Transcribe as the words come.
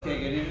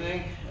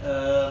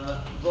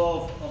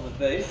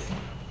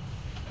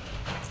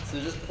So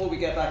just before we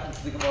get back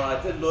into the Gemara,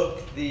 I did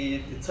look,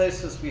 the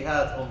Tosfos we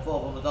had on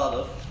Vav Amud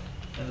Aleph,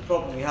 and the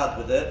problem we had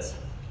with it,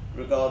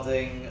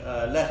 regarding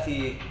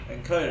Lechi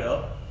and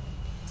Korah.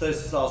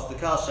 Tosfos asked the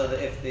Kasha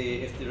that if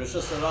the Rosh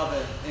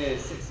Hashanah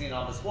is 16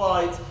 amas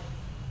wide,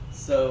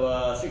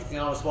 so 16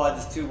 amas wide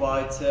is too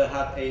wide to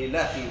have a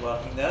Lechi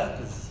working there,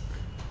 because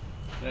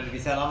it can only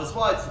be 10 amas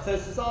wide. So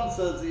Tosfos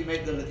answered that you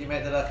make the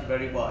Lechi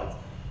very wide.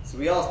 So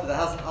we asked, but that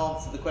hasn't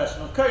answered the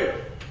question of Korah.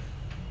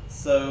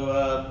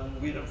 So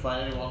we don't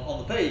find anyone on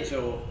the page,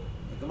 or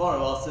the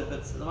Gemara asked it,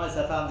 but the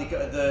Ma'aseh found the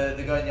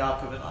Goen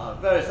Yaakov and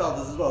various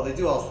others as well. They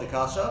do ask the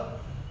Kasha.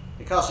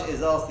 The Kasha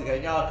is asked. The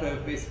Goen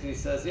Yaakov basically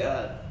says,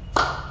 yeah,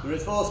 the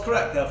Ritva is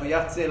correct. Therefore, you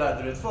have to say like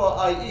the Ritva,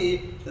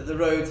 i.e., that the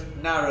road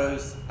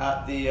narrows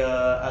at the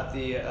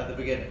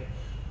beginning.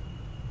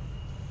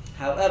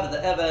 However, the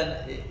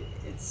Even,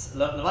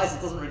 the Ma'aseh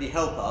doesn't really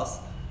help us,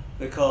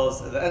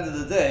 because at the end of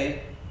the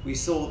day, we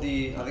saw I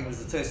think it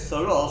was the Tosfos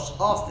Sorosh,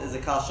 asked it as a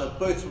kasha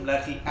both from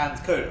Lechi and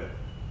Korah.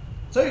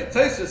 So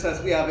Tosfos says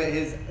we have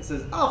it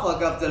says Alpha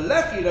Gavta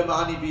Lechi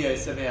Lemahani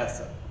Biyoseh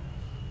Me'asa.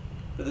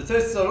 But the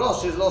Tosfos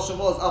Sorosh, his Lashon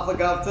was Alpha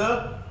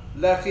Gavta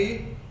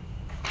Lechi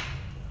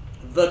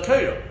the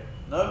Korah.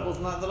 No,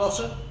 wasn't that the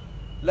Lashon?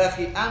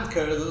 Lechi and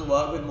Korah doesn't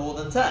work with more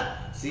than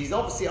 10. So he's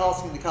obviously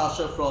asking the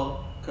kasha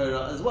from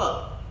Korah as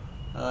well.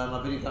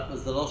 I believe that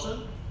was the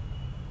Lashon.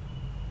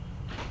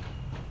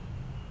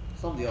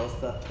 Somebody asked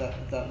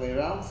that way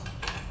around.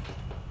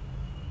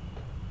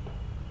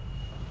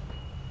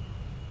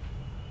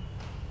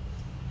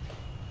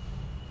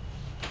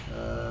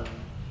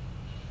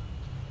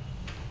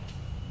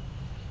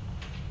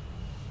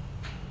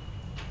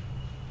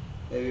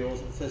 Maybe it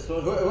wasn't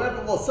so. Whoever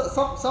it was,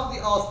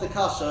 somebody asked the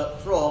kasha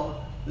from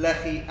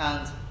Lechi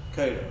and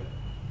Korah.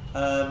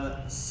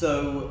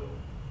 So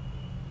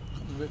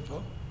The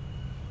Ritva?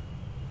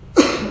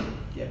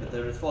 yeah, but the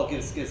Ritva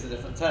gives a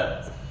different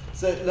teretz.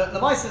 So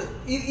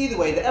either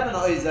way, the Eben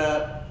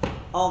Ozer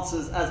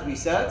answers as we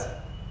said,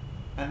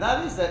 and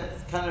that is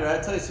that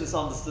Kanareh Tosfos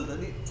understood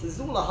that this is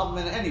all a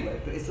Hammin anyway,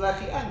 but it's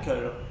Lechi and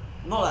Korah,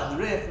 not like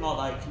the Rif, not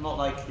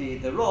like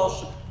the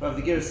Rosh, where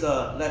the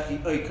Girsa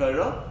Lechi O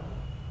Korah.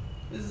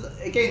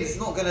 Again, it's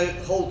not going to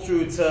hold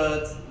true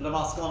to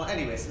Lamaskon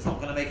anyway, so it's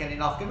not going to make any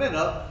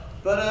nafkamina,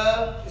 but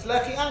it's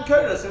Lechi and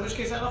Korah, so in which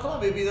case it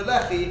would be the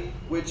Lechi,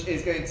 which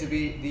is going to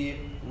be the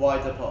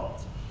wider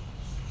part.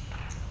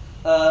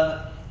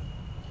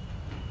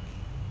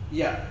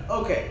 Yeah,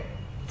 okay.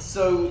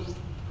 So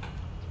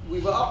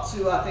we were up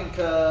to, I think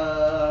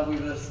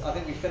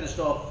we finished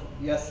off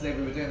yesterday.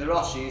 We were doing the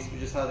Rashis. We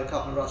just had a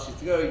couple of Rashis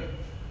to go.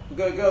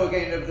 We'll go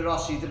again over the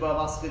Rashi Dibbar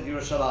Masjid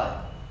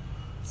Yerushalayim.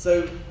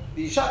 So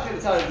the Shakli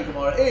of the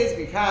Gemara is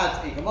we've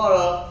had a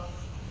Gemara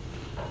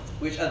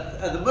which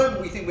at the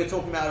moment we think we're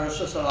talking about a Rosh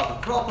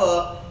Hashanah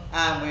proper,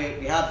 and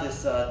we have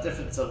this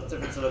difference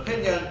of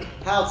opinion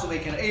how to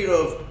make an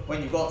Eruv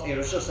when you've got a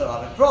Rosh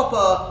Hashanah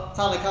proper.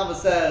 Tanakama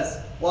says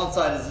one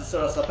side is the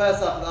Surah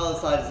Sapesach and the other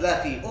side is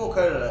Lechi or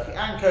Korah, Lechi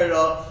and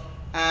Korah,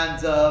 and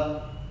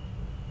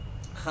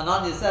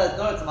Hananya says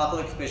no, it's a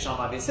Machlokes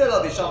Beishamai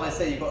Beisila. Beishamai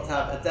say you've got to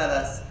have a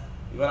Deles.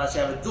 You've got to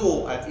actually have a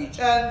door at each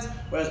end,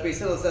 whereas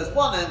Beisila says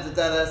one end a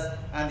Deles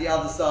and the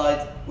other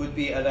side would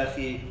be a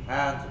Lechi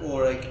and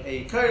or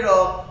a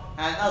Korah.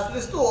 And as for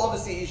this door,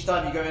 obviously each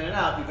time you go in and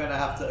out, you're going to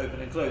have to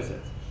open and close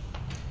it.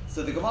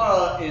 So the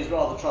Gemara is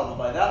rather troubled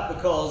by that,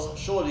 because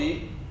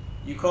surely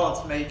you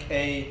can't make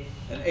an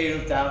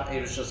Eruv down a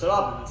Rosh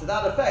Hashanah. And to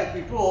that effect,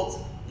 we brought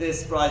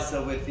this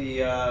brisa with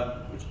the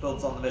which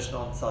builds on the Mishnah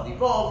on Tzadi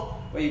Vov,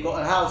 where you've got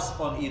a house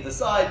on either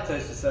side.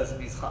 Tosfos says it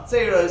means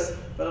chatzeros,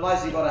 but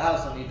otherwise you've got a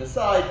house on either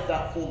side.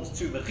 That forms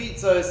two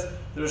mechitzos.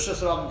 The Rosh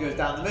Hashanah goes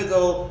down the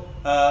middle.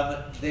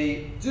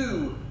 They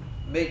do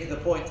make the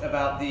point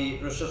about the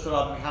Rosh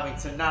Hashanah having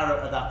to narrow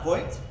at that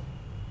point.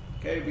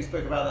 Okay, we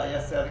spoke about that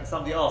yesterday. I think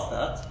somebody asked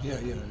that. Yeah,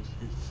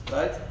 it's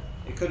right.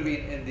 It could have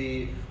been in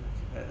the.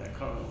 I can't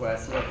remember where I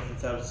saw it in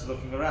terms of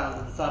looking around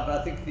at the time, but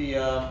I think the.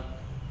 I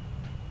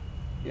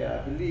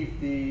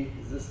believe the.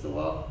 Is this the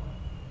one?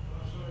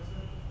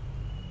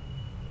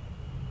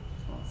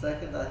 1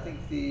 second. I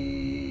think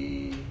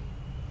the.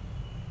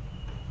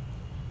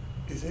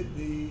 Is it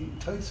the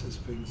Tosfos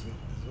brings it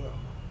as well?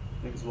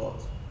 Brings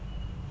what?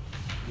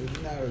 The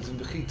narrows and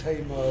the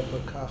Chitema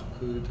Bakach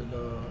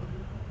Kudala.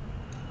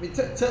 I mean,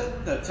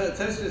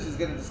 Tosfos is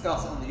going to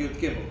discuss it on the Yud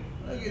Gimel.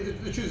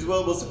 The truth is,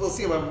 we'll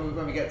see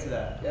when we get to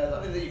there. Yeah,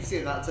 I mean, you can see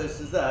in that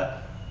Tosfos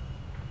there.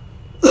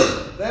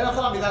 Then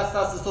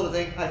that's the sort of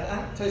thing. I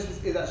think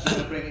Tosfos is actually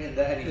going to bring it in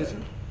there anyway.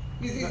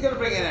 He's going to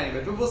bring it in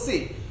anyway, but we'll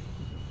see.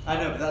 I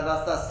know,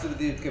 but that's to do with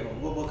the Yud Gimel.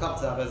 We'll come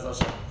to that Bez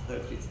Hashem,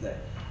 hopefully today.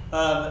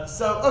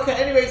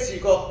 Anyway, so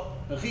you've got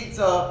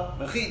Mechitza,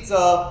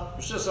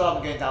 Rosh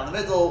Hashanah going down the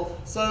middle.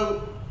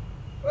 So,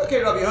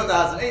 okay, Rabbi Yehuda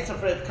has an Eitzah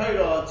for it,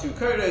 Korah, 2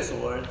 Korahs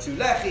or 2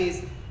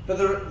 Lechis, but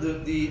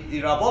the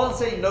Rabbanan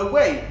say, no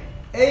way.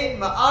 Ein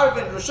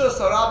ma'arvin Rosh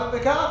Hashanah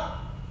b'kach.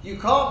 You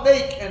can't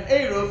make an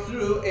Eruv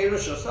through a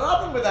Rosh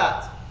Hashanah with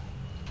that.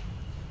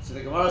 So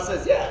the Gemara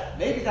says, yeah,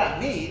 maybe that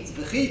means,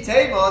 V'chi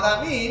Tema,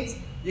 that means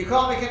you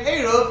can't make an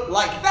Eruv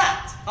like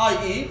that,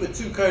 i.e. with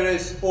 2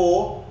 Koros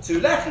or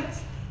 2 Lechis.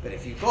 But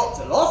if you've got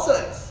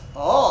Telosos,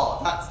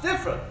 that's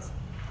different.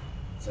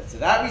 So to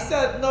that we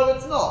said, no,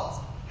 it's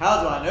not.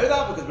 How do I know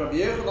that? Because Rabbi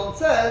Yochanan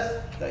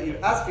said that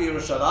as for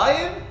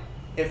Yerushalayim,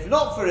 if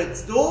not for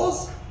its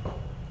doors,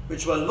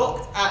 which were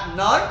locked at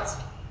night,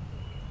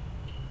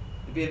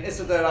 it'd be an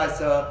Issur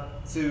D'Oraisa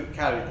to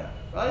carry them.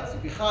 Right? So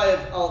it'd be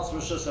Chayev al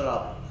Rosh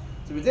Hashanah.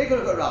 So we take a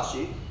look at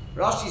Rashi.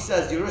 Rashi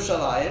says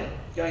Yerushalayim,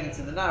 going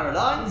into the narrow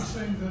lines. So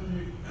you're saying that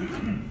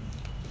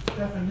the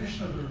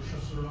definition of the Rosh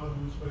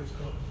Hashanah was where it's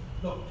got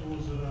locked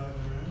doors at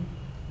either end?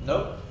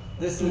 No.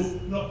 This is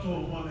locked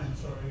door at one end,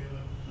 sorry.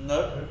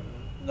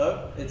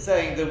 No. It's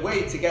saying the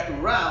way to get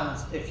around,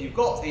 if you've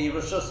got a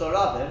Rosh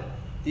Hashanah,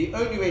 the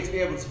only way to be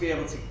able to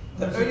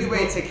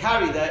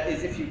carry there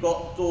is if you've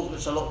got doors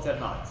which are locked at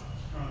night.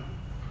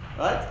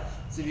 Right?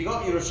 So if you've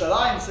got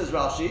Yerushalayim, says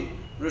Rashi,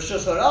 Rosh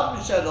Hashanah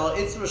Mishelo,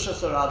 it's Rosh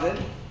Hashanah,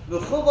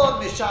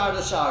 Mechuvon Mishar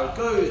L'Shar,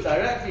 goes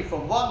directly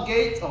from one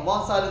gate on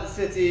one side of the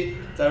city,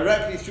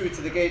 directly through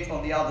to the gate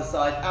on the other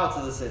side, out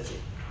of the city.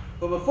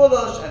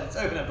 Umefulosh, and it's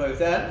open at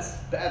both ends.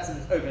 Be'etzim,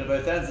 it's open at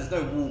both ends, there's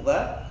no wall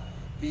there.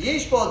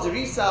 V'yishbo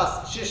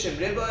Derisas Shishim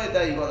Ribo,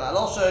 there you've got that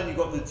Loshon, you've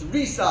got the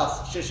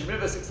Derisas Shishim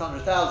Ribo,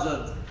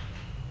 600,000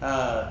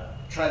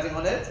 treading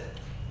on it.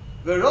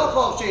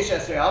 V'rochov Sheish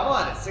Esrei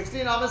Amma, and it's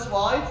 16 amas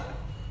wide.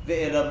 And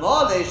if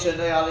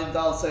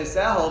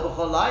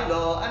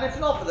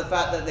not for the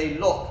fact that they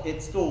lock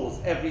its doors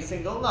every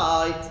single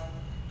night,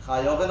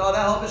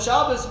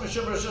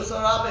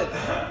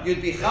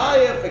 you'd be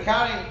chayav for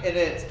carrying in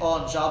it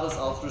on Shabbos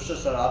al Rosh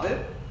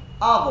Hashanah.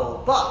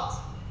 But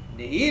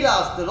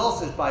neilas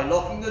delosis, by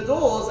locking the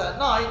doors at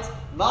night,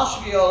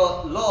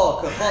 mashvio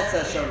lo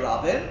kachotzer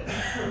sharabim.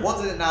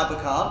 What does it now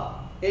become?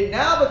 It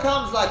now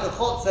becomes like a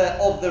chotzer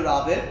of the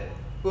rabbin.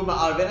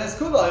 Uma'arvin es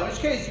kula, in which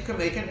case you can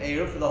make an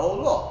Eruv for the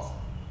whole lot.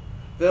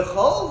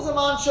 V'chol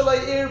zaman shalai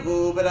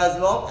irvu, but as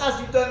long as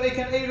you don't make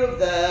an Eruv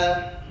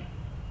there,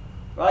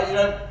 right, you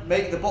don't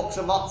make the box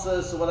of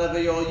matzahs or whatever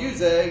you're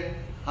using,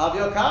 have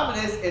your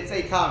karmelis, it's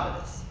a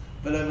karmelis.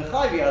 V'lo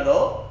mechayvi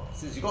alo,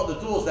 since you've got the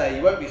doors there,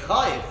 you won't be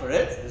chayiv for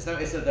it, there's no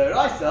Issur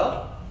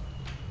D'Oraisa,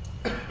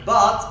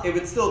 but it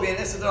would still be an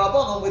Issur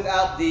D'Rabbanan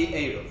without the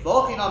Eruv.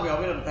 V'ochinam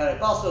yomin perek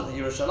basra, the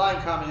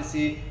Yerushalayim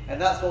karmelisi, and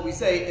that's what we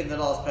say in the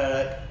last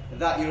perek,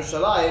 that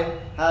Yerushalayim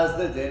has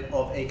the din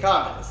of a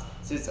karmelis.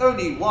 So it's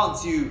only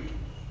once you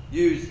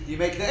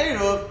make the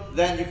Eruv,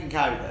 then you can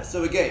carry there.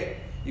 So again,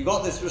 you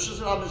got this Rosh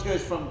Hashanah which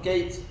goes from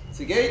gate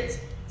to gate,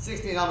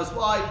 16 amas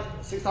wide,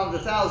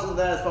 600,000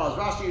 there as far as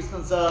Rashi is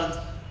concerned.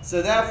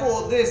 So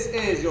therefore, this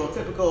is your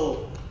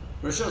typical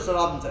Rosh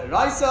Hashanah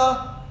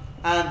D'Oraisa,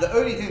 and the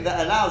only thing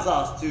that allows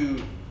us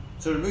to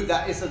remove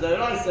that Issur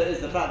D'Oraisa is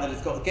the fact that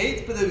it's got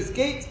gates, but those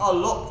gates are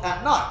locked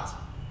at night.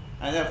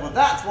 And therefore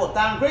that's what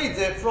downgrades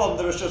it from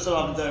the Rosh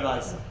Hashanah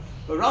D'Oraisa.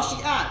 But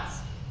Rashi adds,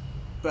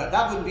 but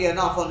that wouldn't be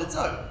enough on its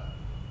own.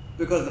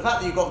 Because the fact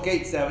that you've got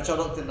gates there which are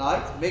locked at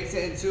night makes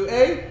it into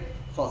a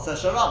Chotzer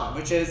Sharabim,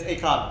 which is a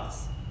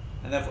karmelis.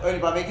 And therefore only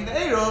by making the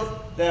Eruv,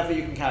 therefore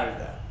you can carry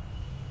there.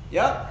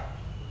 Yeah?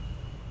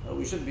 Well,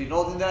 we shouldn't be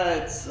nodding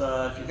there. It's,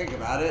 if you think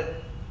about it,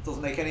 it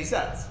doesn't make any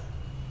sense.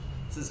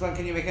 Since when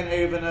can you make an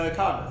Eruv in a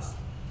karmelis?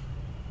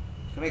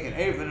 You can make an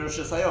Eruv in a Rosh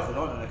Hashanah,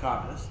 not in a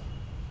karmelis.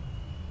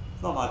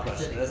 It's not my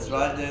question, that's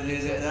right.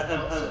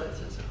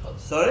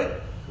 Sorry?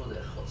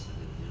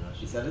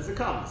 He said it's a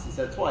karmelis. He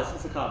said twice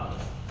it's a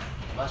karmelis.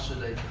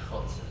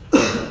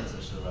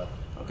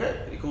 Okay,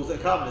 but he calls it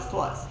a karmelis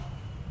twice.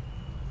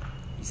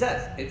 He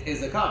says it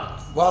is a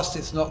karmelis. Whilst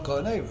it's not got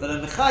an Eruv. But a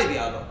mechayvi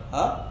alon,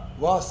 huh?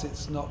 Whilst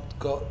it's not.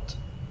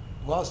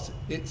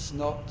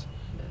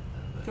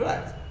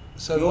 Correct.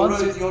 So your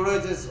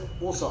road is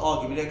also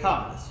arguably a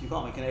karmelis. You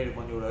can't make an Eruv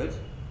on your road.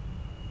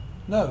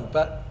 No,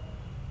 but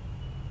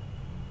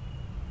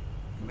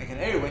You make an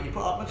Eruv when you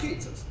put up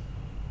machitzas.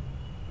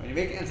 When you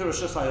make it into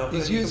Rosh Hashanah,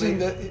 he's using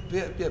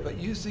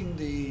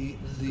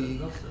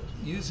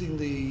using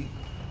the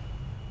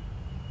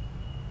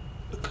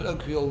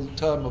colloquial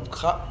term of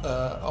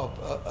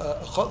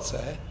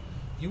chotzer,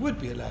 you would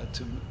be allowed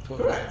to put.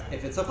 Correct.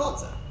 If it's a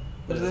chotzer.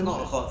 But if it's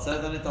not a chotzer,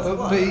 then it doesn't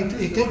work. But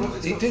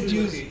he did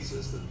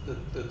use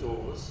the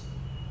doors.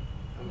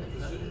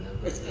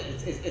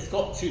 It's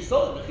got 2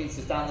 solid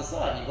mechitzas down the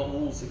side. You've got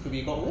walls. It could be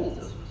you've got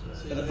walls.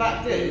 But the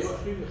fact is, You've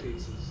got 3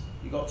 mechitzas.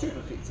 You've got 2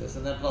 mechitzas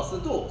and then plus the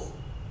doors.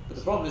 But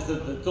the problem is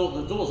that the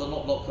doors are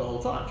not locked the whole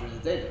time. During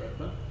the day they're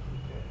open.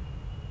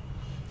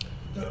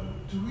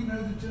 Do we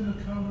know the din of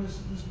karmelis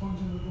at this point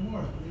in the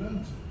Gemara? We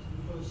learned it in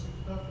the first 6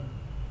 Dafim.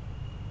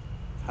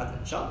 Had it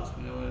in Shabbos.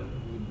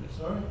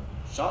 Sorry?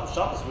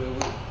 Shabbos we yeah,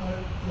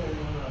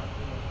 you're right.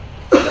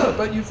 no,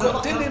 but you've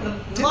got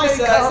didn't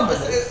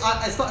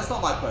it's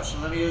not my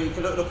question. Let me you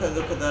can look at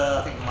the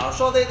I think the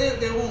Marshal.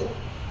 They all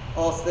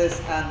ask this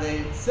and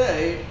they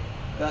say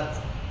that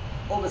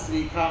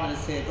obviously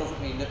karmelis here doesn't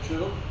mean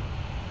literal.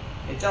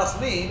 It just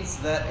means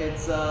that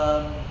it's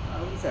I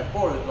wouldn't say a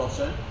borrowed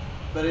lotion,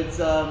 but it's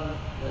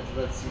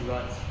let's see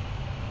right.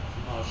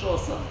 Marshal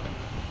something.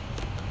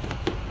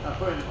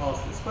 Achronim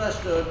asked this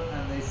question,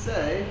 and they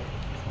say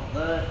it's not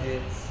there.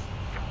 It's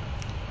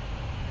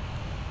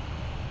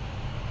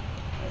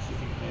I actually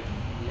think it may have been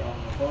in the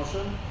Alma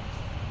portion.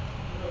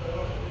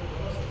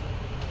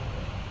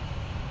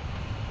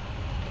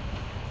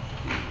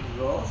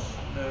 Rosh,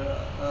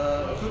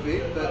 no, could be,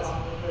 but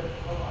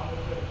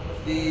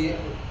the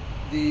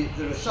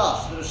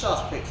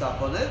Rashash picks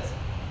up on it.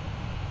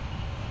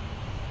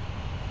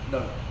 No,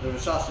 the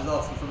Rashash is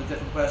asking from a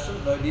different question.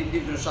 No, leave the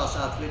Rashash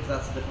out of it because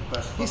that's a different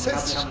question. He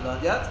says we haven't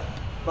learned yet.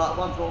 But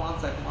one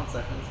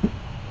second.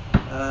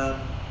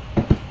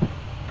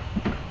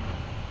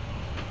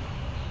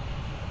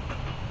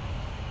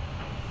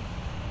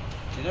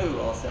 Do you know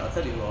who asked it? I'll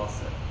tell you who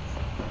asked it.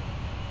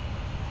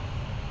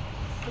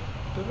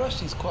 But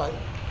Rashi's quite.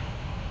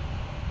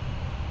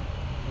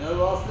 You know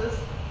who asked this?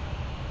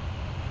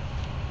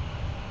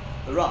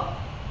 The Ram.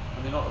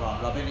 I mean, not Ram,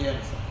 Rabbeinu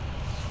Yonason.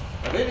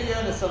 Rabbeinu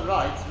Yonason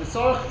writes,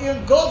 V'sorach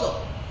Ian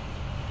Godel.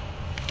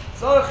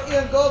 Sorach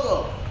Ian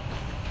Godel.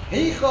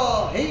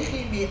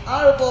 Heichi mi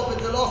arbo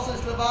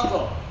b'delosis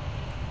levado.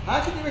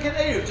 How can you make an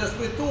Eruv just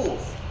with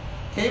doors?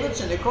 Kevin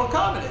Shenikro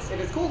Karmelis. If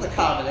it's called a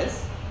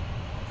Karmelis,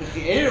 the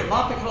Eruv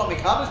Mapiklo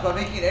Karmelis by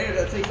making an Eruv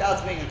that takes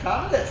out being a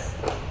Karmelis.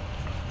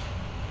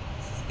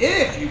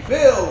 If you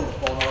build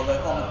on the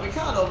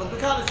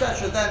Mekan,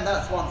 etc., then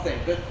that's one thing.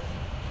 But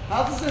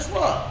how does this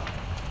work?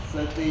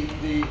 So the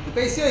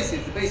Beis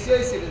Yosef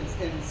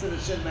in Siman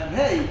Shin Mem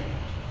Hey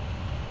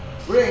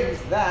brings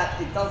that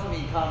it doesn't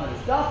mean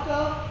Karmelis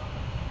Dafka.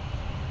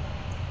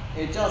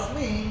 It just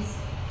means,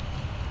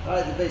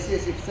 right? The Beis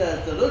Yosef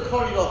says the Lo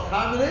Korilot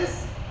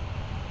Karmelis.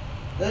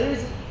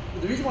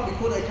 The reason why we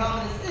call it a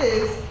Karmelis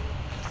is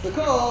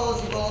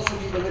because you've got also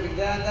people living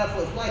there, and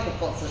therefore it's like a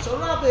Chotzer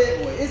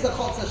Sharabim, or it is a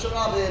Chotzer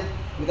Sharabim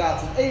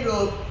without an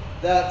Eruv,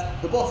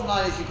 that the bottom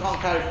line is you can't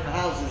carry from the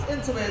houses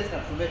into it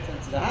and from it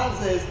into the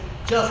houses,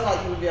 just like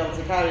you wouldn't be able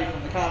to carry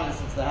from the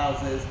Karmelis into the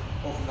houses,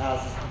 or from the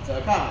houses into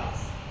a Karmelis.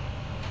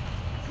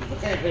 So the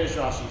Chaim Pirish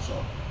Rashi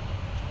Shop.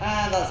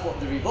 And that's what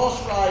the Ribosh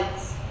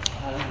writes,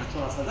 and then the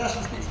Turas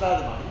Hadeshim speaks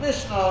about it, the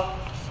Mishnah.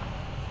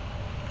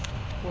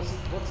 What's a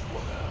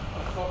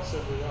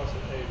concept without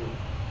an Eruv?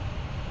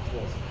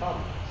 What's a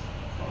Karmelis?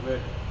 Not really.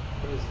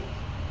 What is it?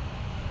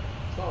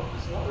 It's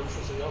not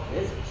Rishus It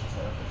HaYochid. is Rishus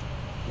HaYochid.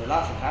 You're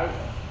allowed to carry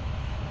them.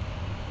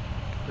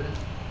 But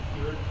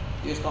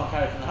You just can't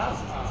carry from the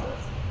houses into it.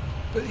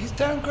 But he's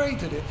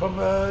downgraded it from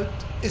a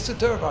Issa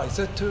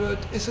Deraisa to a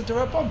Issa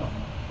Derabbanan,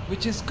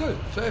 which is good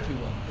for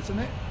everyone, isn't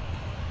it?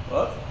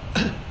 What?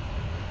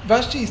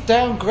 Rashi's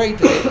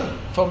downgraded it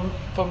from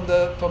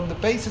the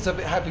basis of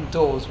it having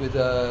doors with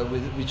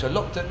which are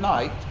locked at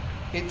night.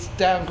 It's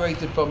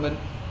downgraded from an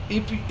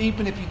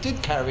even if you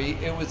did carry,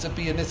 it was to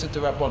be an Issa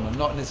Derabbanan,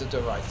 not an Issa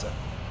Deraisa.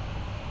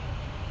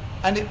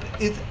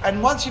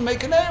 And once you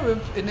make an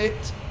Eruv in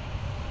it,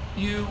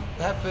 you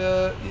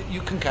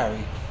can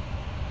carry.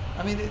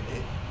 I mean,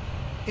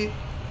 it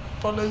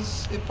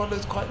follows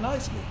quite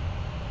nicely.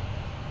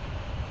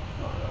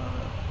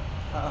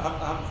 I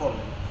haven't followed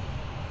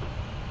you.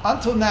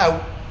 Until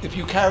now, if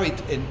you carried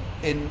in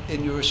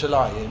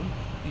Yerushalayim,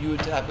 you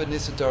would have an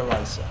Issa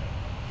Deraisa.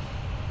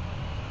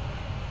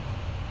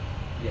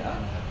 Yeah.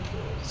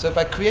 So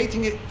by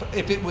creating it,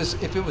 if it was a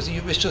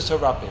Rishus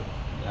Harabim,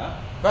 Yeah.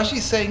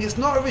 Rashi's saying it's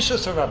not a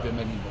Rishus Harabim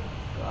anymore.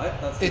 Right.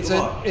 That's the It's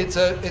Gemara.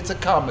 a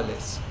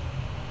Karmelis.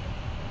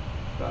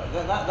 Right.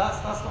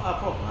 That's not our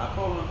problem. Our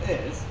problem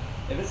is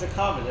if it's a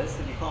Karmelis,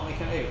 then you can't make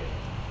an Eruv.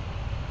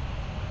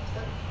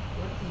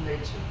 what's the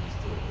nature of these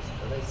doors?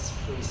 Are they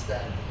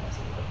freestanding, as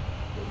it were?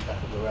 With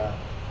nothing around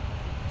them?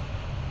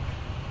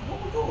 What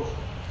were doors?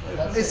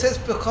 That's It says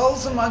B'chol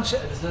Zaman She-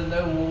 Is there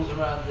no walls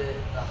around it?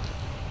 Nothing.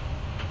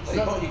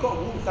 No, you've got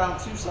walls down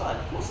two sides.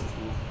 Of course, it's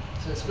walls.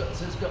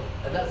 So it's got,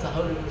 and that's the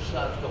Holy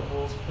Yerushalayim. It's got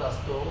walls plus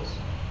doors.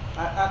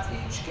 At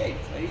each gate.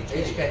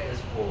 Each gate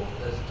there's wall,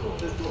 there's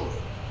doors. There's doors.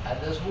 And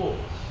there's walls.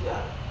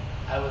 Yeah.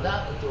 And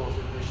without the doors,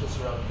 it would be Rishus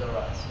HaRabim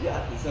D'Oraisa.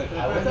 Yeah. It's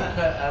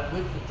And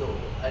with the door,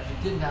 and you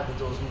didn't have the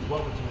doors, means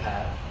what would you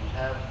have? You'd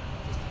have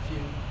just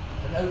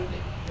an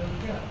opening.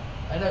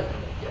 An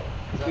opening, yeah.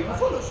 Is that Be right?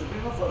 Mefurish, be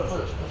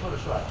Mefurish.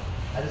 Mefurish, right.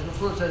 And it's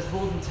Mefurish, so it's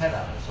more than 10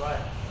 hours, right?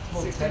 It's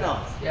more 16 than 10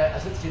 hours. Yeah,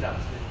 16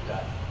 hours,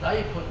 right. Now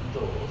you put in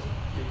doors,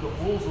 you've got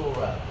walls all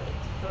around it.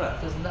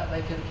 Correct. Doesn't that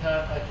make it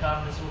a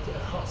Karmelis a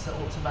chotzer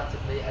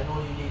automatically, and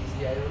all you need is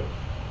the Eruv?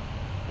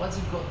 Once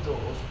you've got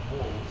doors,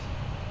 walls,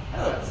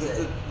 and No, that's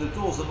the it.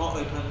 doors are not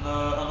open,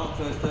 are not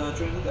closed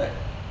during the day.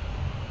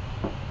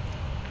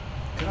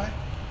 Can I?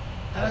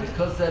 And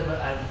because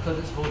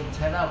it's more than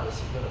 10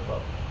 hours, you've got a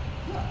problem.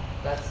 Yeah.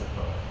 That's the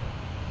problem.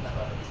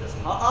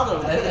 No, I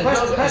don't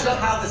know. The question is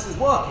how this is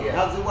working. Yeah.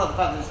 How does it work? The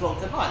fact that it's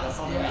locked at night. That's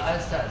not the Yeah, reason. I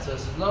understand. So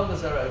as long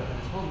as they're open,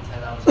 it's more than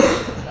 10 hours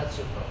open, that's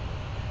your problem.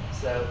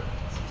 So,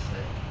 what's he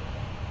saying?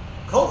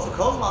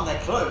 Kozman, they're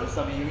closed.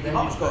 I mean, you Then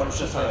might you've as well got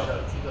just Shus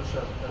HaYochid. You've got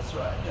Shus, that's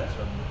right. Yeah.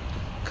 Shus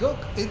HaYochid. Cook.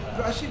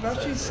 Rashi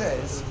So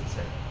says. what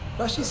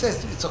does he say? Rashi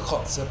says it's a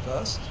chotzer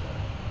first,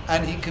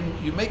 and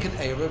you make an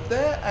Eruv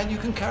there, and you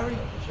can carry.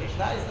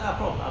 That isn't our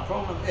problem. Our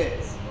problem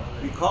is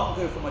You can't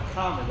go from a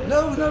karmelis.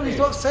 No, to no, an he's Erev.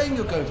 not saying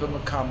you're going from a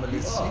You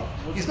karmelis. are.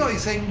 What He's do you not. mean?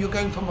 He's saying you're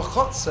going from a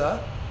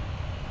chotzer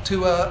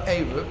to a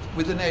Erev.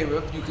 With an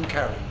Erev, you can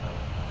carry.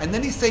 And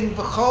then he's saying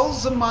v'chol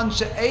zaman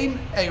she'ein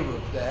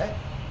Erev there,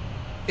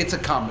 it's a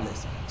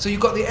karmelis. So you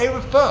got the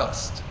Erev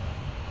first.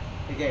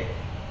 Again,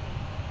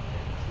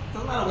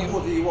 doesn't matter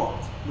what order you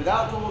want.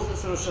 Without doors,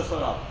 it's a Rosh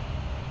Hashanah.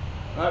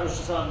 Right, Rosh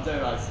Hashanah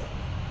D'oraisa.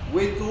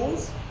 With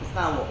doors, it's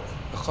now what?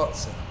 A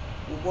chotzer.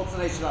 What's the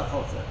nature of that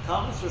chotzer?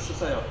 Karmelis, Rosh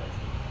Hashanah.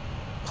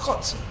 A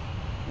chotzer.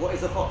 What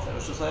is a chotzer?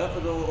 Rosh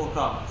Hashanah or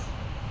karmelis?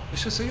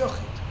 It's just a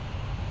yochid.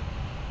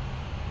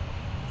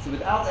 So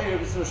without the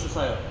Erev, it's Rosh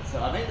Hashanah.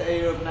 So I made the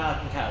Erev, now I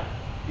can carry.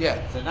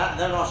 Yeah. So now,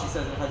 then Rashi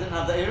says, if I didn't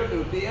have the Erev, it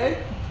would be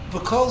a...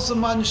 V'kol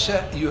zaman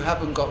you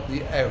haven't got the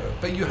Erev,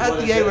 but you had What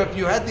the is it? Erev.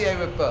 You had the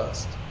Erev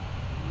first.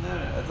 No,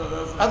 that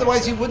doesn't make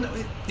Otherwise, you sense.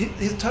 wouldn't.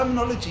 His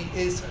terminology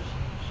is,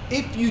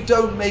 if you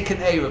don't make an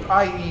Erev,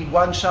 i.e.,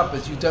 one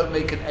Shabbos, you don't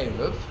make an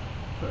Erev,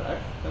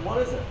 Correct. Then what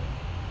is it?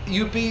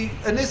 you'd be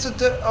an issur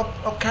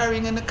of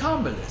carrying in a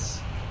karmelis.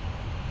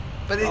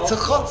 But it's a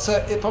That's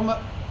chotzer. If I'm a,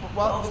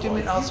 what do you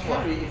mean? If Ask you what?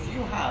 carry, if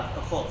you have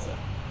a chotzer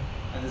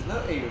and there's no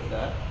Erev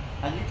there,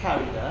 and you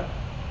carry there,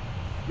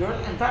 you're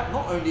in fact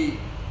not only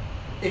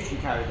if you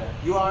carry there,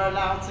 you are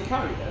allowed to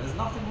carry there. There's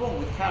nothing wrong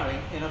with carrying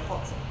in a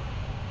chotzer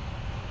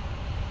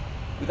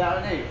without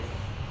an Erev.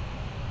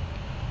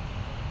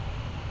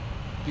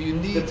 But you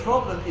The need.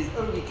 problem is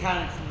only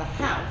carrying from the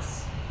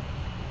house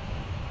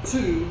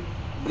to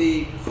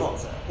the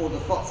chotzer, or the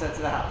chotzer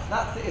to the house.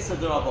 That's the Issa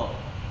D'Rabbanan.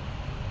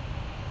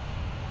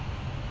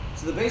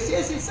 So the Beis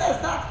Yosef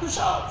says that's the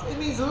shot. It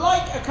means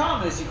like a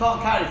karmelis, you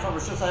can't carry from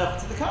Rosh Hashanah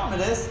to the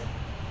karmelis.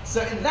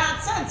 So in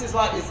that sense, it's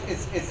like a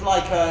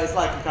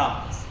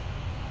karmelis.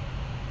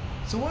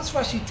 So what's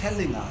Rashi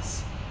telling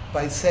us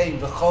by saying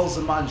v'chol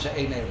zaman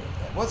she'ein Erev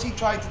there? What's he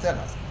trying to tell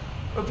us?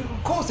 Of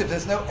course, if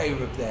there's no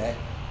Erev there,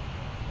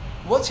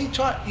 what's he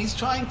trying? He's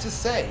trying to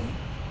say.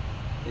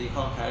 That you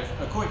can't carry,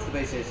 according to the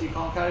Beis Yosef, you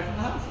can't carry from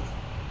the houses.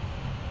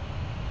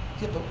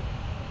 Yeah, but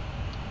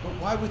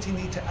why would he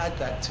need to add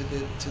that to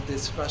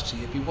this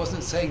Rashi if he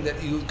wasn't saying that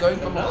he was going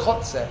from a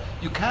chotzer?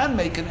 You can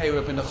make an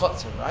Erev in a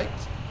chotzer, right?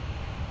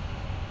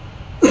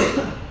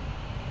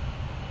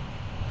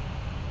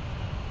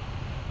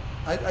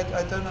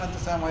 I don't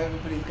understand why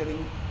everybody's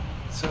getting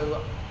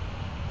so.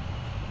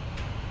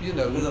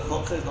 Because a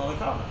chotzer is not a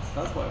karmelis.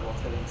 That's what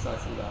everyone's getting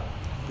excited about.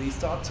 But he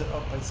starts it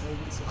off by saying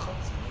it's a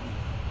chotzer.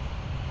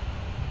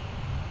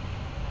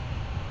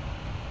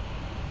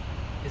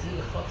 Is it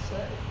a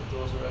chotzer if the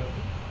doors are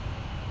open?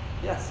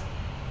 Yes.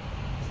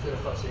 Is it a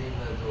chotzer even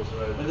though the doors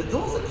are open? When the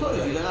doors are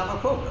closed, you don't have a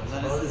problem.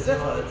 Then it's the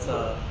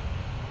ziffer.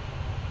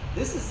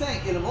 This is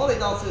saying then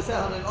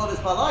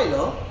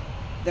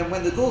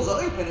when the doors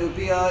are open, it would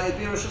be a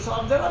Rosh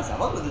Hashanah D'oraisa.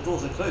 When the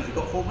doors are closed, you've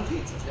got full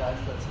mechitzas. Yeah, I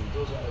understand. So the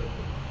doors are open,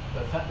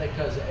 but in fact they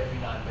close it every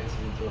night, makes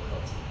it into a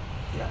chotzer.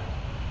 Yeah.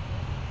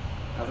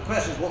 Now the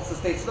question is, what's the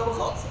status of a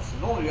chotzer? So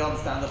normally we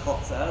understand the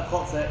chotzer. A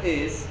chotzer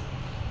is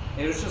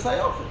a Rosh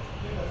Hashanah.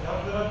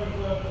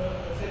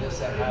 Let's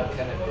say, how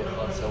can it be a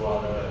chotzer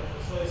while they're open?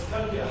 So it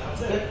can be a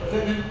chatzir.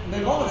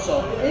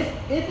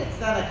 But if it's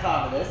then a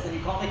karmelis, then you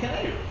can't make an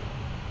Erev.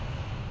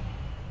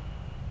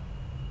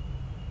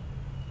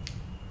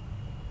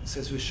 It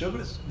says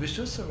Rishus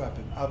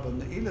Rabim Abba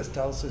Neilas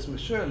Tal says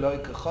Meshur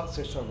Loik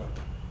Chotzer Sharabim.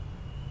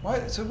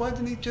 Why? So why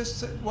didn't he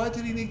just? Why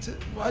did he need to?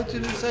 Why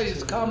didn't he say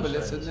it's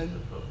karmelis and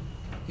then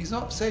he's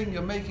not saying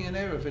you're making an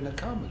Erev in a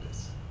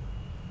karmelis?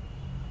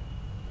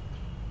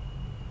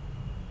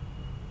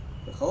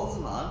 The chol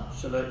zaman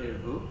shelo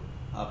irvu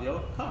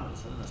avyo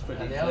karmelis. And that's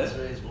pretty And the clear.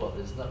 answer is what?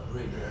 There's not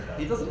really a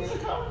He doesn't karmelis. mean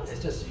a karmelis.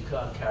 It's just you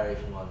can't carry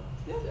from one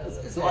Yeah, to the other.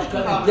 it's Yeah, like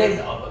you've got a the din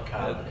karmelis. of a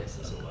karmelis,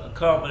 as it were.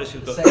 Karmelis,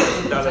 you've got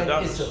Same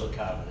Dalagans is of a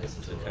karmelis, as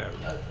to it were. carry.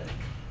 Okay.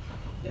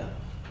 Yeah.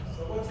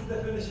 So what's the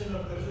definition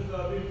of the Rishut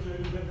Rabim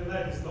during when the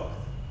night is locked?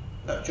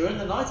 No, during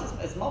the night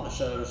it's mamash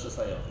Rosh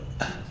Hashanah.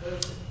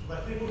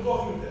 But people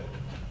walking there.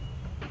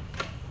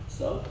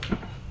 So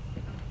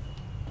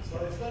So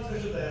it's not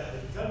Rishut Hayachid.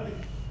 It can be.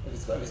 if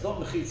it's got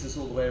mechitzas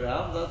all the way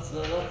around, that's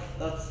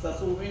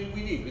all we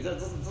need. It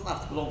doesn't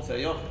have to belong to a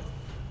yochid.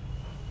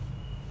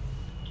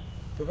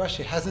 But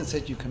Rashi hasn't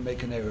said you can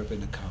make an Erev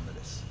in a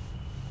karmelis.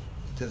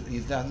 He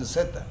hasn't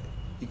said that.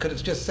 He could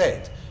have just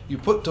said you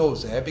put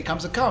doors there, it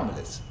becomes a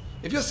karmelis.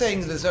 If you're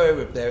saying there's no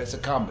Erev there, it's a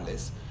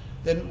karmelis,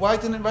 then why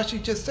didn't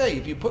Rashi just say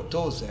if you put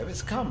doors there,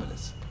 it's a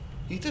karmelis?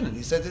 He didn't.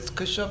 He said it's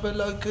kashaba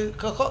lo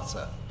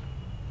kachotza.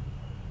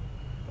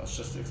 That's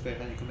just to explain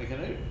how you can make an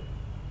Erev.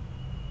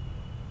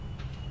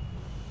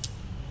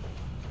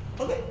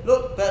 Okay,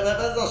 look,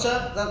 that's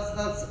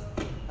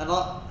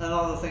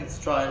another thing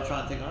to try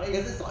and think on.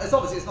 Because it's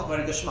obviously it's not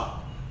very geschmack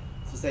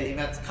to say he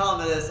meant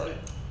karmelis. I mean,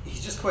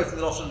 he's just quoting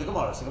the Lashon of the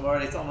Gemara. So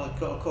Gemara it's on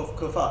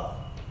Kufa.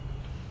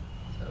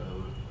 So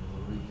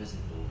we'll revisit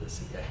all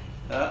this again.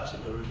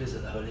 We'll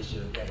revisit the whole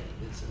issue again.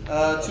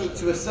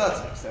 To a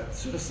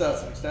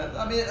certain extent.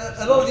 I mean,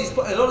 a lot of these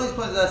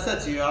points that I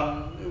said to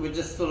you, we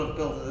just sort of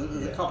built.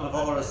 There's a couple of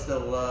horrors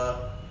still,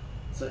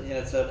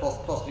 to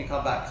possibly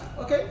come back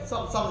to. Okay,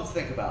 something to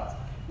think about.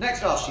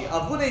 Next Rashi,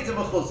 Avunei de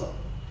Mechuzah.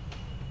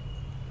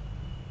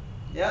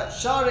 Yeah,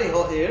 Shari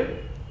Ho'ir.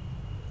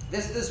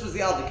 This was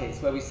the other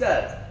case where we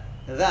said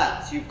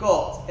that you've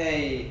got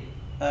the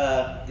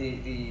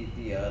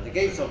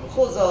gates of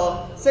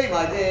Mechuzah. Same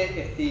idea.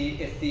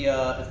 If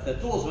the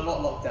doors were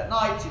not locked at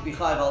night, you'd be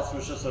chayav al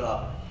Rishus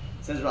Harabim.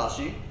 Says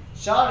Rashi.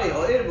 Shari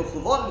Ho'ir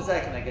Mechuvan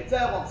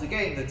Mizek. Once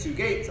again, the two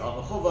gates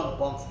are Mechuvan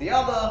one to the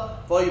other.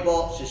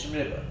 Voyibot Shishim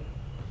River.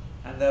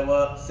 And there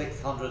were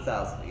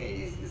 600,000.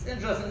 It's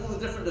interesting, all the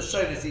different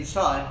Lashonis each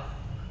time.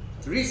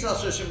 Teresa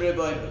Shishim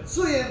Riboy,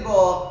 Matsuyim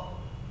Bo.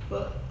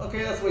 But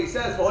okay, that's what he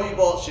says.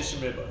 Voyibot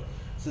Shishim Riboy.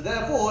 So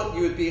therefore,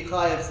 you would be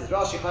chayav. Says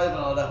Rashi chayav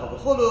and alecha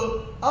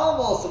b'chulu.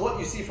 Almost. So what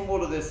you see from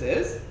all of this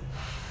is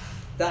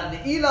that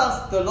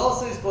neilas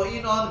dolosis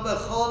bo'inon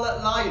b'chol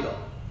laila.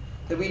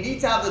 That we need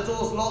to have the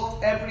doors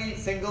locked every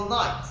single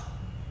night.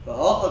 But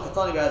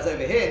Katani whereas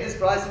over here in this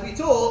price we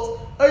taught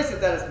Osef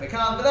Delis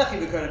Mekan, Velechi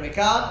B'Kona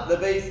Mekan, the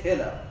Beis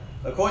Hillel.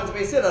 According to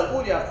Beis Hillel,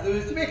 all you have to do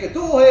is to make a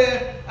door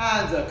here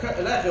and a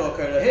Lechi or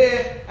Kona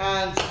here,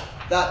 and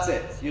that's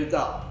it. You're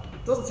done.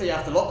 It doesn't say you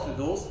have to lock the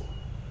doors.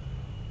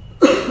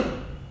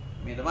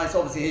 I mean, the mice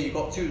obviously here you've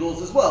got two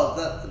doors as well,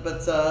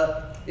 but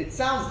it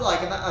sounds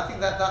like, and I think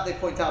that they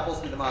point out,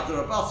 possibly the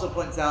Mahadura Basra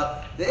points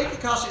out, the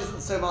Ikakash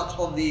isn't so much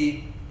on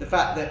the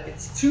fact that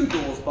it's two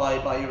doors by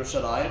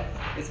Yerushalayim,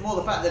 it's more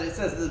the fact that it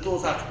says that the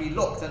doors have to be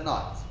locked at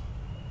night.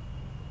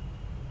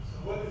 So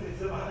what is it?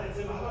 It's a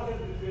mahloket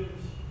between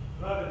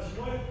Rav and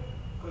Shmuel?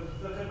 Because it's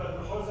talking about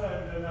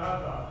Mechuzah and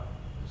Nahadra.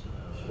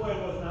 Shmuel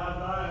was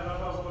Nahadra and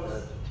Rav was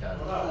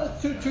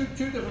Rav.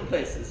 Two different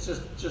places,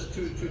 just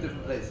two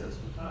different places.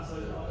 So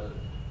it's not.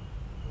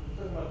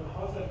 We're talking about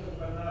Mechuzah and talking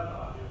about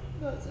Nahadra here.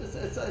 No,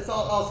 it's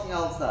asking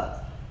else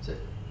that. So,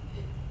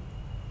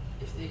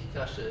 if the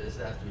Ikakasha is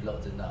have to be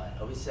locked at night,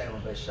 are we saying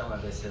when Beis Shammai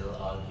and Beis Hillel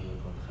argue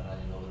on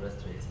Hanani and all the rest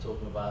of it, it's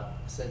talking about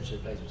essentially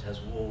a place which has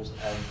walls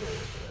and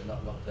doors, but they're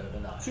not locked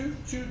overnight? Two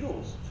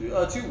doors, two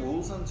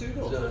walls and two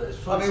doors. So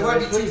it's I mean, won't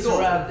be two doors.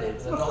 surrounded.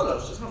 It's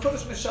Mefulish. It's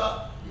Mefulish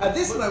Mishah. At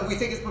this moment, we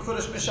think it's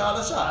Mefulish Mishah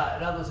Lashah.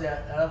 In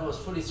other words,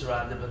 fully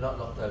surrounded but not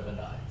locked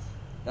overnight.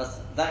 That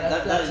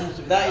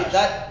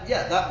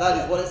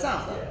is what it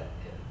sounds like.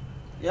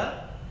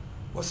 Yeah.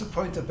 What's the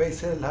point of Beis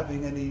Hillel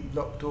having any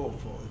locked door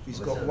for? If he's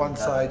Well, got Beis one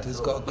Hillel side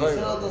has got a Beis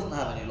Hillel corridor. doesn't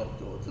have any locked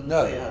doors. It doesn't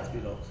No. say it had to be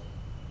locked.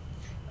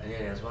 And he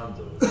only has one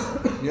door.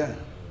 Yeah.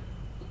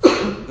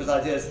 Because the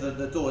idea is that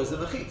the door is a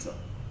mechitza.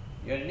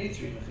 You only need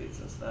three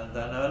mechitzas. Then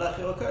no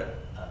lechi or kol.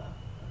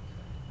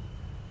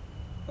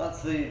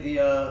 That's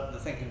the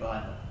thinking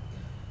behind it.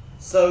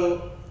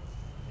 So,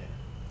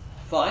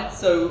 fine.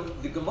 So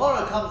the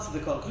Gemara comes to the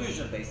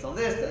conclusion based on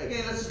this.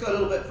 Again, let's just go a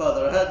little bit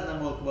further ahead, and then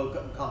we'll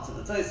come to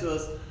the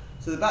Tosfos.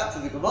 So back to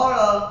the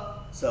Gemara.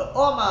 So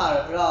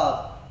Omar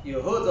Rav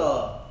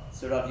Yehuda.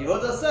 So Rav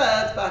Yehuda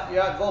said, back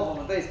you're at Volv on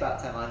the base, back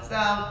 10 lines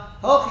down.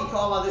 Hachi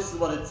Kama. This is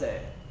what it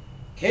said.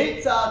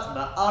 Ketzad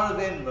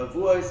ma'arvin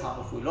mavuos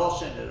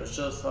hamafuloshin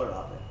l'rishus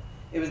harabim.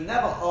 It was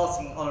never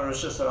asking on a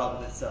rishus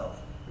harabim itself.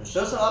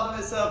 Rishus harabim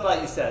itself,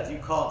 like you said, you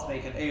can't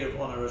make an eruv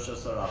on a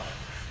rishus harabim.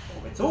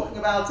 What we're talking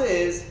about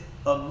is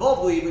a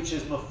mavui which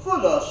is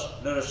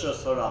mafulosh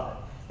l'rishus harabim.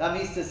 That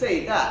means to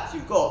say that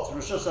you've got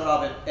rishus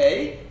harabim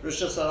A,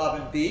 rishus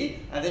harabim B,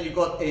 and then you've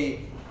got a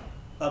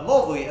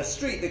mavui, a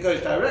street that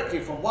goes directly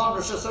from one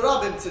rishus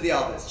harabim to the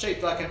other. It's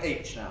shaped like an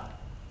H now.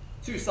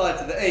 Two sides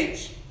of the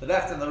H, the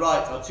left and the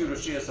right, are two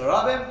Rishiyas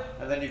Harabim,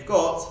 and then you've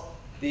got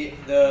the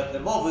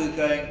Movu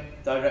going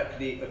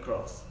directly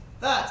across.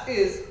 That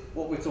is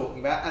what we're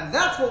talking about, and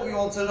that's what we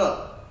want to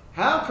know.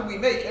 How can we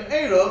make an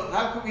Eruv?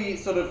 How can we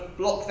sort of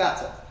block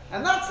that off?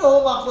 And that's the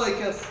whole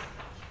Machloikas.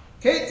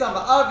 The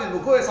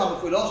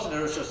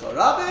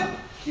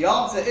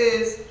answer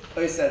is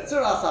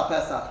Tzuras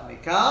HaPesach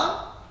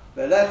Mikan,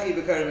 Velechi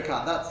B'Kori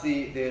Mikan. That's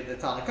the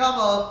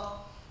Tanakama.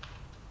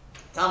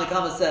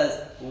 Tanakama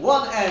says,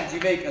 one end you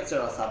make a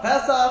Tzuras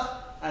HaPesach,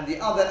 and the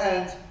other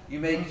end you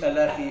make a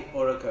Lechi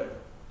or a Kol.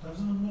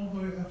 Doesn't a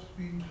mulberry have to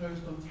be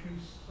enclosed on three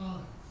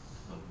sides?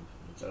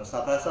 Tzuras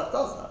HaPesach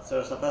does that.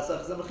 Tzuras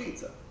HaPesach is a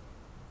Mechitza.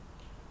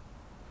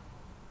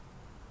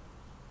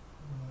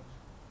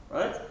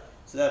 Right?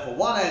 So therefore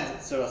one end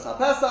is Tzuras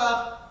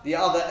HaPesach, the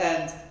other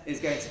end is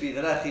going to be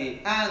the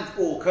Lechi and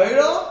or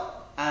Korah,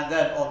 and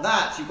then on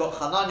that you've got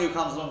Hanani who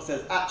comes along and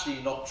says,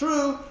 actually not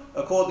true,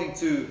 according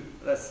to,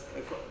 it's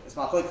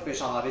Machlokes Beis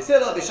Shammai Beis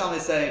Hillel. Beis Shammai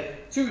say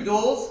two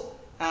doors,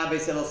 and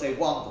Beis Hillel say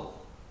one door.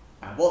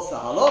 And what's the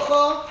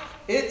halacha?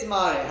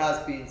 Itmar, it has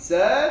been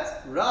said,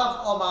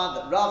 Rav Oman,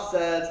 that Rav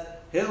said,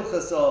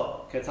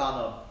 Hilchasa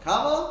Ketana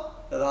Kama,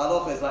 that the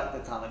halacha is like the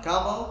Tana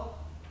Kama,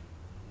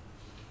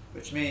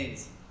 which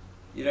means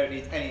you don't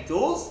need any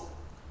doors.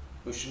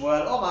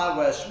 Shmuel Omar,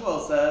 where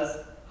Shmuel says,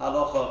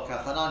 Halacha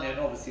Kachanani, and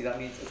obviously that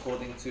means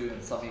according to,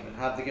 and some even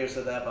have the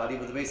Girsa there, Bali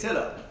with the Beis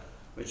Hillel.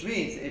 Which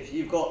means if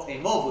you've got a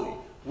movui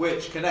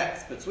which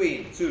connects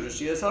between two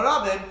Rishiyas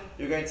Harabim,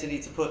 you're going to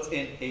need to put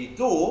in a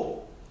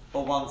door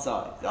on one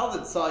side. The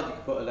other side you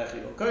can put a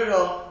Lechi or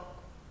Korah,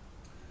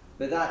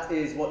 but that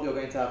is what you're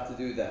going to have to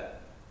do there.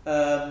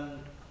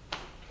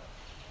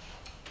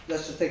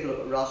 let's just take a look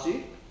at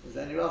Rashi. Is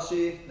there any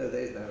Rashi? No,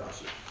 there is no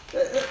Rashi.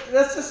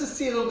 Let's just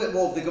see a little bit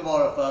more of the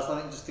Gemara first, I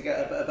think, just to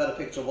get a better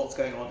picture of what's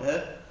going on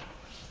here.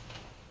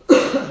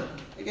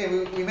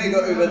 Again, we may go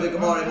over the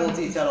Gemara in more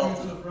detail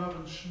after. Of Rav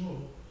and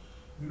Shmuel,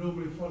 we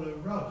normally follow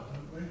Rav,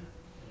 don't we?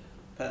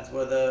 Depends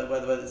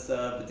whether it's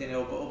Bedini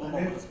or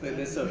B'Mom. If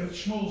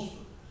Shmuel's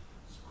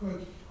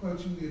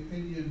quoting the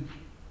opinion,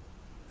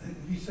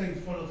 if he's saying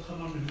follow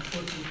Chanami, he's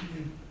quoting the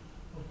opinion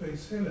of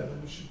Beis Hillel,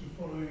 then we should be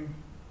following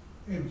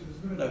him. So there's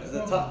a bit No, of because a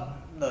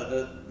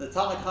problem. the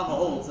Tanna Kama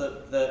holds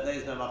that there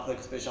is no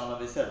Machlokes Beis Shammai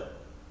and Beis Hillel.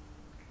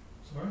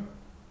 Sorry?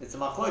 It's a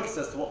Machlokes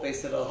as to what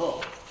Beis Hillel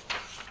holds.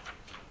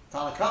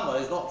 Tanna Kama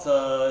is not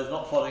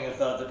following a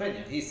third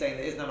opinion. He's saying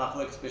there is no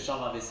Machlokes Beis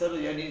Shammai and Beis Hillel.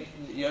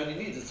 You only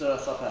need a Surah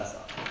Shapesa.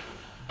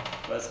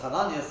 Whereas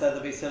Hananya said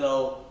that Beis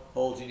Hillel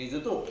holds you need a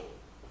door.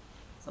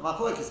 So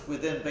Machlokes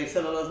within Beis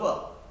Hillel as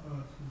well.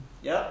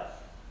 Yeah.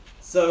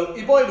 So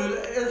Iboilu,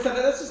 as I said,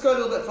 let's just go a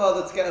little bit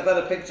further to get a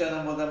better picture,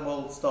 and then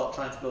we'll start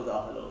trying to build it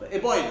up a little bit.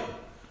 Iboilu.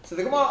 So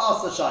the Gemara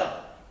asks the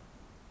Shaila.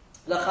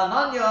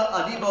 L'Chananya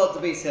Aliba to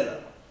Beis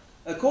Hillel.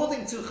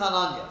 According to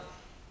Chananya,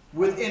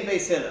 within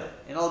Beis Hillel,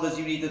 in other words,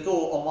 you need a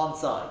door on one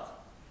side.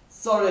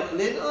 Sorech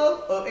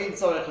Lin'o or Ein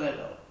Sorech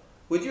Lin'o?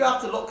 Would you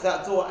have to lock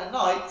that door at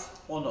night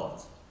or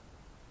not?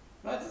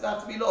 Right? Does it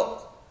have to be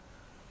locked?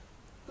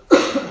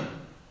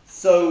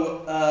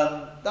 So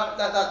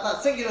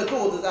that singular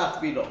door does have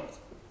to be locked.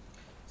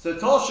 So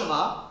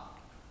Toshima,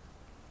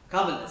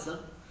 come and listen.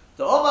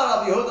 The Omar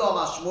Rabbi Yehuda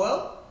Omar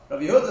Shmuel.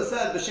 Rabbi Yehuda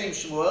said b'shem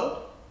Shmuel,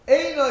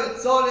 Eino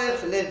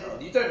tzorech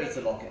lin'on. You don't need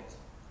to lock it.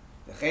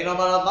 The Chein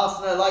Omar Rav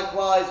Masna,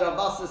 likewise, Rav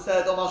Masna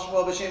said Omar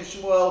Shmuel b'shem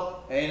Shmuel,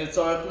 Eino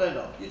tzorech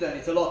lin'on. You don't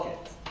need to lock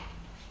it.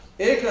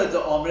 Ika de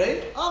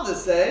Omri.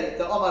 Others say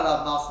the Omar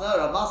Rav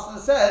Masna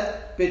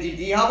said,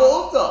 B'didi hava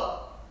uvda.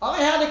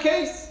 I had a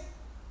case.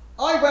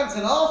 I went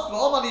and asked for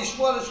Omar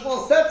Shmuel, and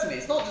Shmuel said to me.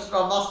 It's not just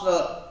Rav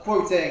Masna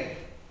quoting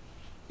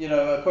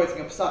a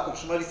Pesach of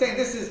Shmuel. He's saying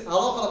this is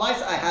halacha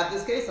l'maisa. I had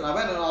this case, and I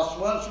went and asked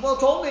Shmuel, and Shmuel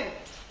told me,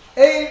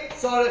 Ein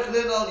tzarich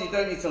linol, you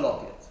don't need to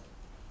lock it.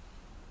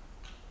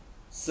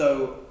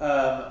 So,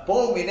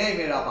 Bo minei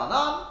mi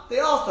Rabbanan, they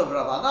asked of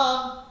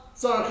Rabbanan,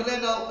 tzarich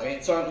linol, Ein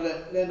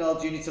tzarich linol,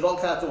 do you need to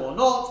lock that door or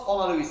not?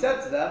 Omar Lui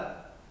said to them,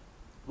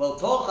 well,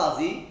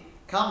 Torchazi,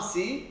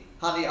 Kamsi,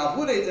 Hani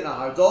Avurei de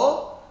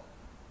Nahardor,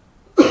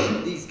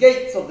 these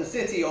gates of the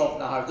city of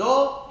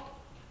Nahardor,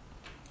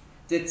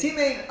 the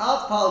Timein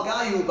Ad Pal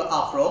Gayu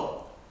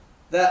Ba'afro,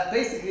 that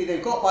basically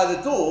they've got by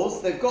the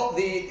doors,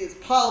 it's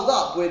piled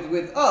up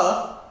with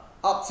earth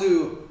up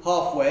to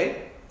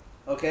halfway.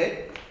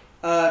 Okay?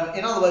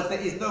 In other words, there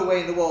is no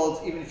way in the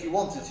world, even if you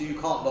wanted to, you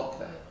can't lock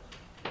them.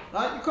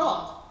 Right? You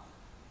can't.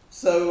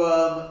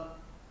 So,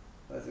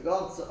 where's it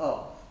gone?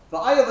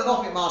 But I have an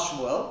offic Mar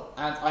Shmuel,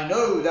 and I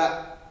know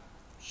that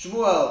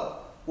Shmuel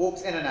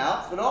walks in and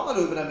out,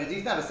 but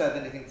he's never said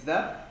anything to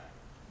them.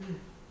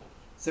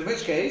 So in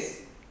which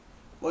case,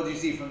 what do you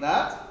see from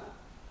that?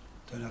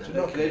 Don't have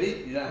to lock clearly,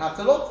 it. you don't have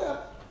to lock them.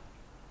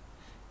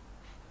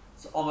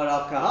 So Omar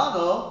Rav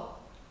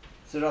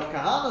Kahana, Rav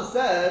Kahana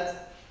said,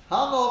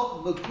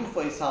 Hano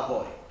Megufos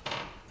Havoy.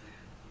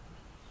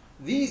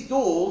 These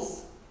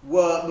doors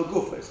were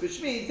Megufos,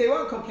 which means they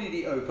weren't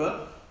completely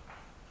open.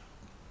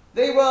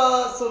 They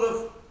were sort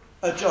of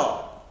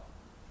ajar.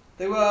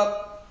 They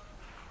were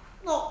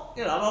not,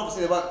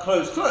 obviously they weren't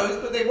closed,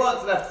 but they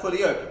weren't left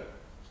fully open.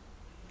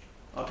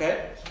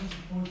 Okay? So what's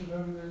the point of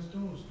having those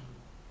doors?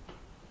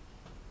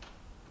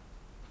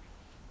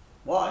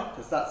 Why?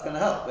 Because that's going to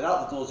help.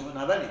 Without the doors, you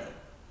wouldn't have anything.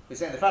 We're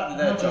saying the fact that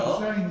they're ajar.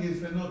 What I'm saying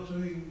is they're not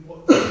doing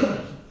what they're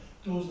supposed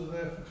to. Doors are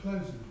there for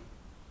closing.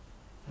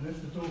 And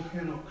if the door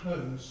cannot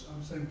close,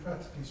 I'm saying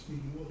practically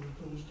speaking, what are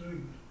the doors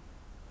doing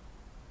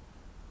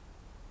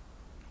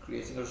there?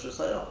 Creating a Rosh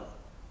Hashanah.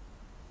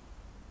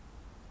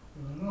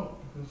 Well, they're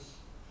not, because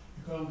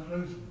you can't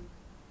close them.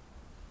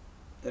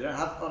 They don't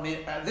have. I mean,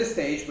 at this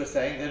stage, we're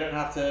saying they don't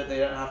have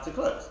to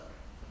close.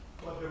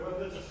 But they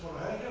were just for a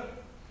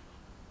haircut?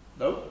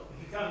 No.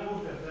 If you can't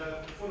move them,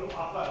 they're full of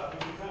afar. I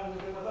mean, you can't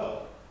move them at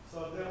all.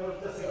 So they were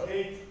just a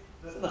gate.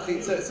 It's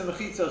a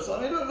mechitza. So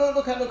I mean,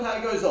 look how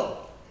it goes on,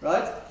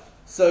 right?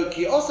 So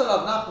ki also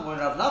Rav Nachman, when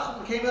Rav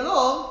Nachman came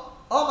along,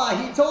 Omar,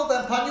 he told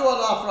them panyu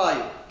ala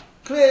afrayu,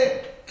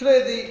 clear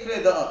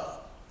the earth,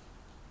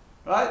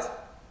 right?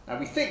 Now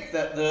we think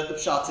that the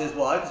pshat is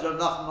why, because Rav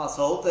Nachman must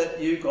hold that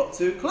you got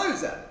to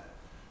close them.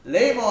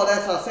 Leimor,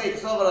 let's say,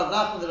 because Rav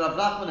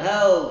Nachman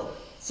held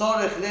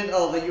tzorich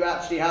lin'ol, that you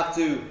actually have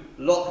to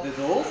lock the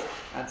doors,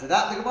 and to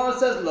that the Gemara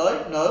says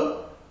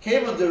no.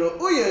 Came under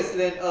uyos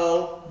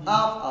lin'ol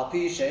av al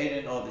pi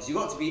she'ein others. You've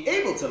got to be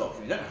able to lock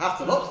them. You don't have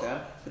to lock them,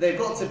 but they've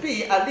got to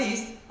be at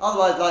least.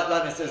 Otherwise,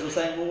 like Mr. was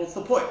saying, well, what's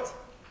the point?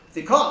 If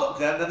you can't lock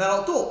them, then they're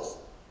not doors.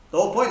 The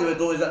whole point of a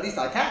door is at least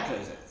I can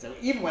close it. So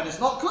even when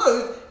it's not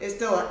closed, it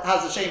still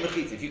has a shame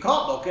mechitza. If you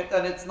can't lock it,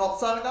 then it's not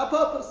serving that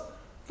purpose.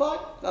 Fine,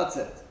 that's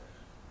it.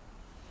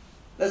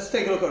 Let's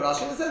take a look at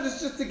Rashi.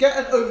 It's just to get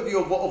an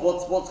overview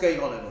of what's going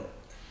on in it.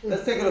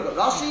 Let's take a look at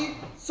Rashi.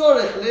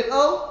 Sorech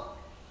lin'ol.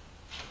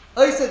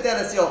 Oisa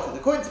Denis Yochid.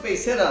 According to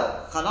Beis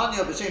Hillel,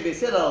 Chananya B'Shem Beis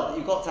Hillel, that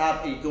you've got to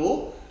have a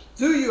door.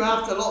 Do you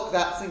have to lock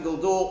that single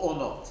door or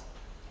not?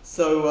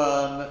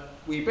 So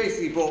we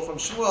basically brought from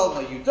Shmuel,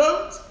 no, you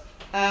don't.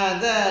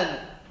 And then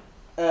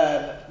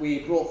we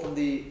brought from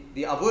the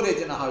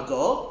Avurid in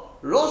Nahardor,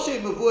 Roshi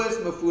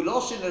Mavuas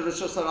Mafuloshin and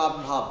Rishos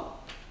Harabim Havu.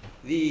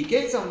 The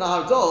gates of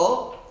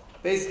Nahardor,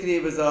 basically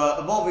it was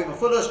a Movi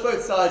Mafulosh,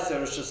 both sides, so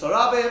Rishos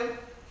Harabim,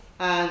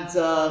 and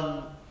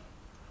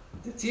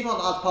the Timon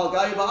Ad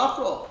Palgayu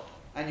Ba'afro.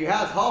 And you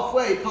had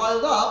halfway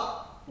piled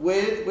up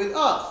with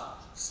earth.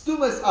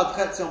 Stumas Ad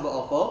Chetzion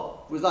Ba'afro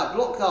was like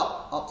blocked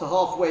up to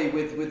halfway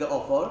with the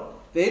offer.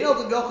 You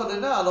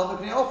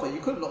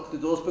couldn't lock the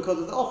doors because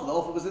of the offer. The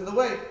offer was in the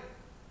way.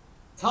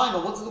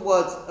 Timon, what does the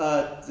word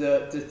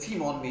the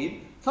Timon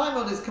mean?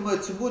 Timon is kamo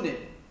tumunim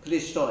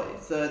Pelishtoy.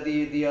 It's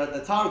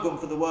the Targum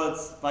for the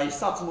words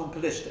Vayisatamun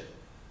Pelishtim.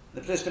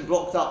 The Pelishtim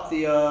blocked up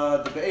the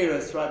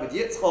Be'eros, right, with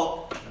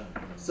Yitzchok.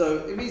 So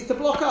it means to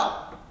block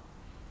up.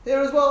 Here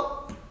as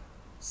well.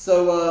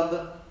 So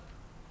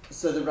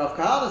the Rav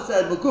Kahana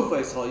said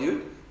Magufos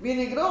Hayu,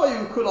 meaning no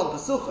you Kulon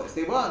Pesuchos.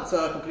 They weren't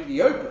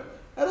completely open.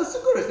 And the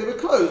Sukuris, they were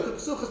closed. The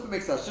Pesuchos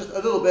B'mixas, just a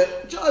little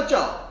bit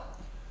ajar.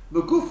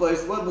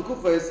 Magufos, the word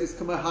Magufos is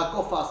Kama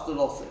Hagofas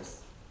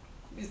Dolosis.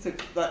 It means to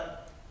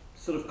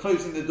sort of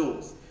closing the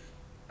doors.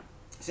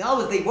 So in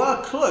other words, they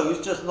were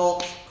closed, just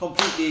not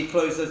completely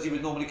closed as you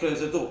would normally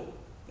close a door.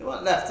 They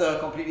weren't left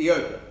completely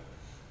open.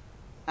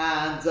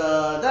 And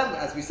then,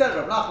 as we said,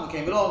 Rav Nachman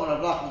came along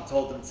and Rav Nachman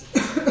told them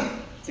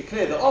to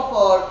clear the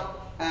offer.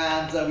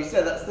 And we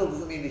said that still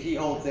doesn't mean that he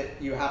holds it,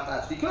 you have to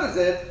actually close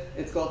it.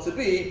 It's got to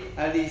be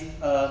at least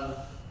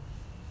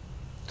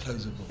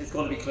closable. It's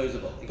got to be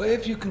closable. But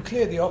if you can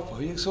clear the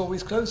offer, it's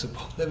always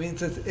closable. I mean,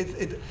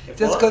 If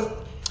just what? because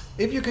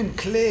if you can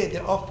clear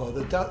the offer,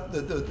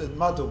 the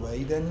mud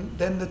away, then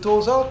the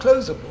doors are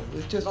closable.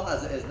 It's just not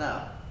as it is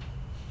now.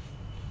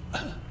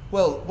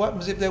 well, what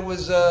happens if there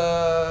was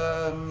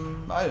I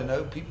don't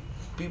know,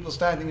 people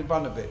standing in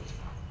front of it?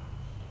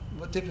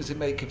 What difference does it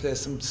make if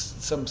there's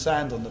some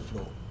sand on the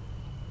floor,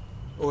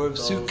 or a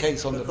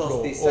suitcase on the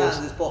floor? Because the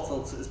sand is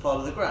bottled as part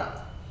of the ground.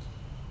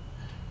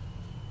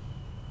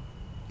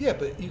 Yeah,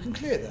 but you can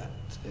clear that.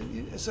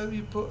 So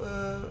you put,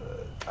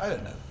 I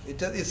don't know.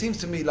 It seems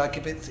to me like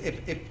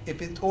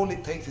if all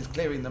it takes is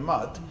clearing the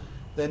mud,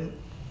 then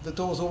the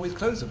door's always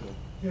closable.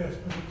 Yes,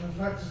 but the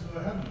fact is that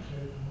I hadn't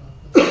cleared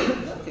the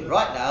mud. I think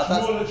right now,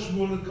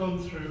 Shmuel had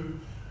gone through,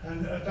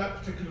 and at that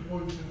particular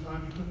point in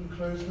time, you couldn't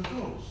close the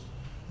doors.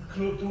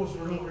 The doors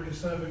were not really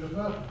serving a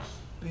purpose.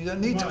 But you don't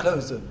need to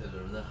close them.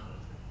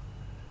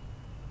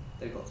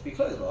 They've got to be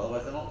closable,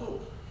 otherwise they're not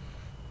doors.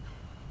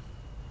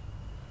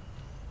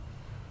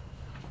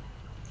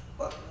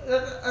 Well,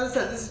 as I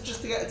said, this is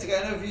just to get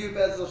an overview.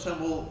 Bez Hashem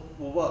will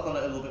work on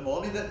it a little bit more.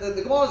 I mean,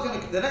 the Gemara is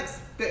going to, the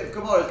next bit of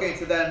Gemara is going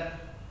to then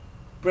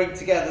bring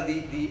together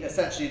the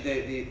essentially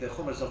the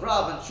Chumras of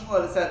Rav and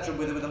Shmuel, etc.,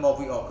 with the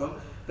Mavui Okum.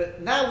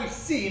 But now we've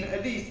seen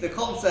at least the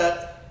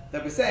concept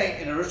that we're saying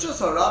in a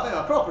Rishus HaRabim,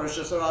 a proper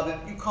Rishus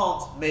HaRabim, you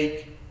can't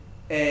make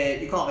an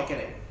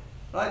Eruv.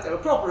 Right? In a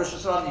proper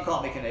Rishus HaRabim, you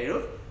can't make an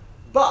Eruv.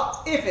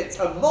 But if it's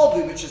a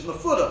Mavui which is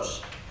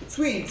Mefulash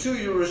between two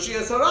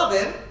Rishus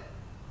HaRabim,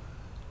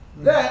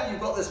 then you've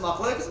got this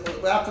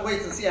machlokes. We'll have to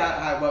wait and see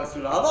how it works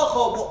through the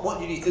halacha, what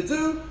you need to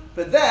do.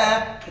 But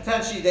there,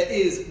 potentially, there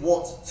is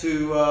what to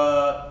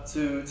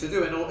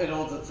do in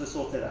order to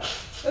sort it out.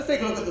 Let's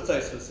take a look at the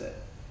Tosfos here.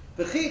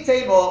 B'chi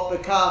teimo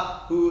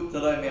b'kaf hu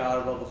d'lo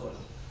mi'arav b'chol.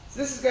 So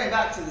this is going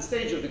back to the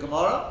stage of the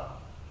Gemara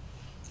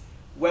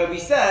where we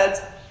said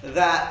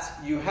that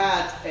you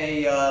had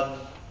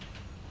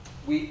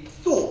we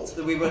thought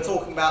that we were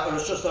talking about a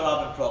Rosh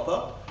Hashanah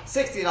proper.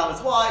 16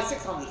 hours wide,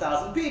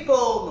 600,000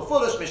 people,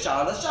 Mefulish,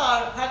 Mishar,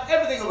 Lashar, had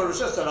everything of a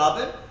Rosh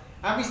Hashanah,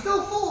 and we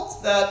still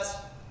thought that,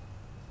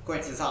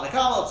 according to the Tanna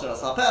Kamma, Tzuras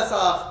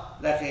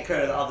HaPesach, Lechi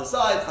Akira the other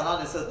side,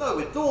 Hanani says, no,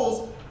 with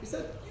doors, we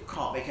said, you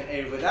can't make an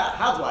Eruv with that.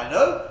 How do I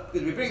know?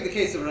 Because we bring the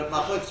case of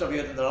Machlokes Rabbi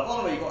Yehuda and the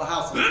Rabbanon, where you've got a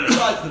house on two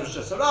sides, the Rosh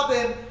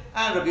Hashanah,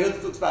 and Rabbi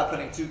Yehuda talks about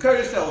putting two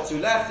Kodesh or two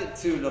left,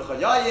 two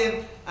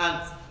Luchayayim,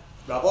 and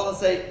Rabbanon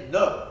say,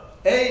 no.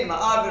 Ein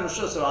Ma'ar ben Rosh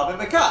Hashanah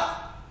Mekaf.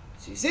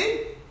 So you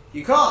see,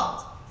 you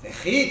can't.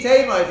 If you're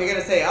going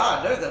to say,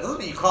 no, that doesn't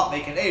mean you can't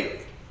make an Eruv.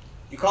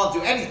 You can't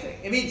do anything.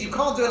 It means you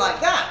can't do it like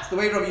that, the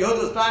way Rabbi Yehuda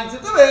was planning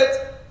to do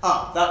it.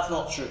 That's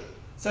not true.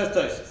 Says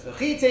Tosfos.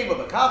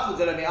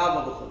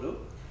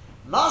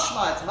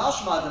 Mashma, it's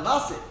mashma the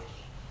masik,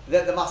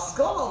 that the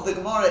maskana of the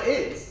Gemara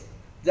is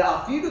the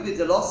afilu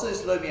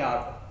b'delosos lo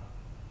mi'arva.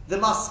 The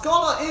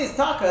maskana is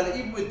taka that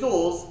even with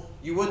doors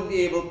you wouldn't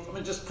be able. I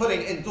mean, just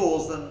putting in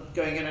doors and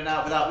going in and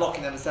out without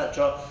locking them,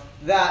 etc.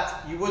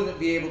 That you wouldn't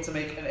be able to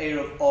make an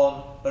eruv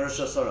on a Rosh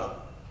Hashanah.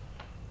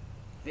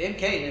 V'im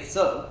kain, if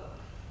so,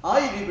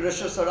 ayivi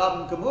b'Rosh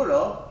Hashanah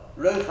Gemara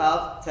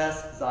rochav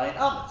tes zayin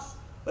amos.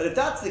 But if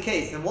that's the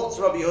case, then what's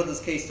Rabbi Yehuda's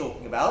case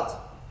talking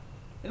about?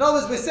 In other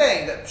words, we're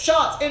saying that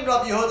Pshat in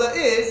Rabbi Yehuda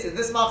is, in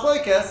this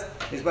machlokes,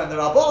 is when the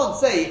Rabbanon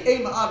say,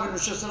 Eim Avin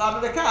Rosh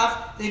Hashanah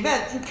V'kaf, they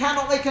meant you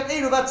cannot make an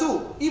Eruv at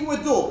all, even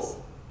with doors.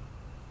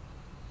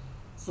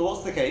 So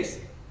what's the case?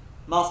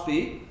 Must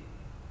be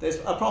there's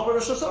a proper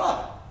Rosh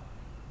Hashanah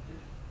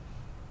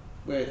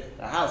with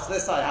a house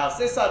this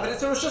side, but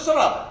it's a Rosh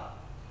Hashanah.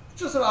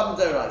 It's just a Rabban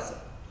Doraisa.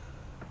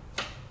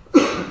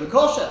 The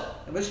kosher,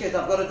 in which case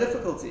I've got a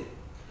difficulty.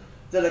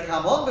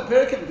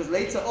 Because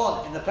later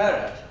on in the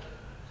parak,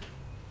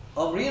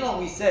 Omrinon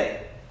we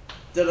say,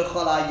 that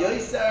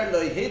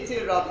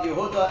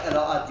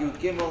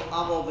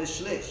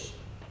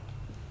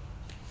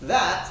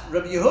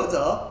Rabbi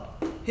Yehuda,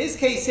 his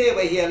case here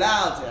where he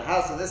allowed a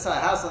house on this side,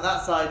 a house on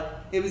that side,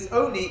 it was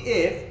only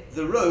if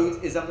the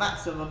road is a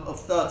maximum of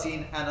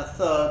 13 and a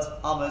third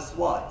amos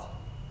wide,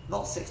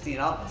 not 16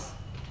 amos.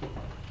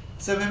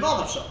 So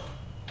Mimonashah,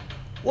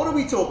 what are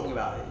we talking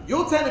about here?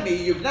 You're telling me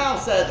you've now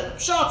said that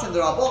Pshat in the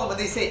Rabbanon when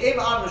they say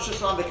Ema Am Rosh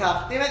Hashanah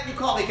B'Kaf, they meant you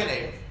can't make an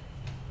Erev.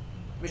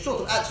 I mean,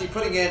 short of actually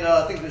putting in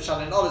things with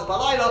Shan and Olis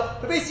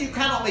Balayla, but basically you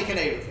cannot make an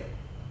Erev here.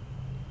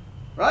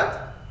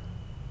 Right?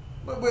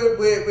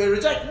 We're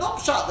rejecting, not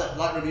Pshat that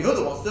like Rabbi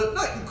Yehuda wants to,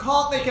 no, you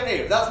can't make an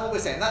Erev. That's what we're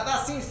saying.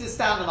 That seems to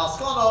stand in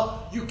Maskana.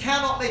 You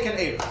cannot make an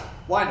Erev.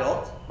 Why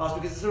not? Must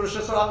because it's a Rosh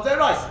Hashanah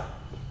Deraisa.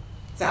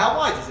 So how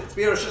wide is it? To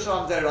be a Rosh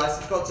Hashanah Deraisa,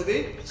 it's got to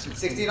be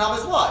 16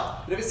 amos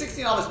wide. But if it's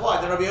 16 amos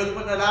wide, then Rabbi Yehuda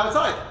wouldn't allow it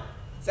either.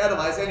 So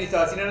Edomai, it's only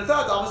 13 and a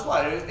third amos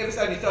wide. If it's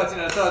only 13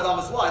 and a third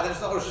amos wide, then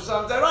it's not Rosh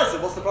Hashanah Deraisa.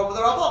 What's the problem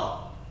with the Rabbanon?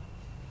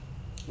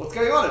 What's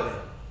going on in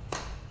here?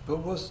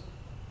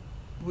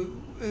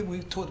 But we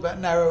talked about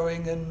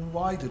narrowing and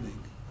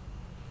widening.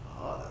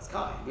 Oh, that's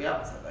kind. We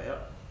haven't said that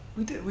yet.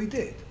 We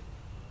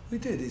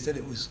did. He said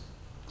it was.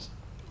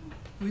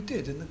 We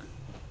did, and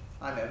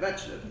I may have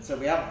mentioned it, but so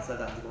we haven't said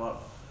that in the Gemara.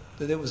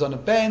 that it was on a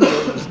bend. Or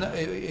it was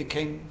it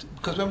came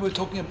because when we were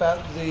talking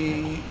about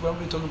the That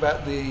was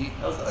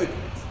the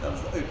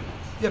openings.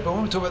 Yeah, but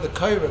when we talk about the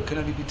Korah can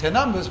only be 10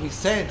 numbers, we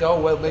said, oh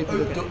well, maybe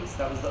the openings.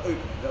 That was the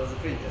opening. That was the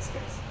previous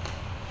case.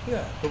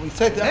 Yeah, but we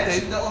said We that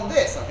mentioned it on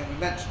this. I think we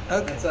mentioned it.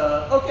 Okay. It's,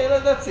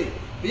 let's see.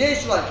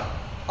 V'yesh Laima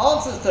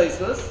answers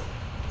Tosfos.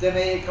 That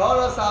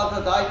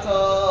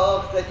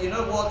you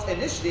know what?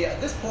 Initially, at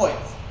this point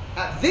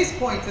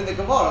in the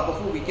Gemara,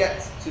 before we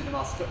get to the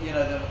Maskon,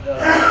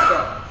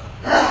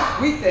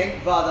 we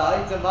think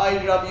Vadai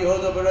Demai Rabbi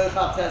Yehuda Baruch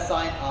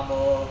Tesain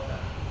Amor.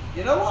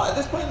 You know what? At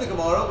this point in the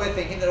Gemara, we're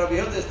thinking that Rabbi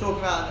Yehuda is talking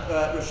about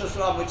Rosh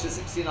Hashanah, which is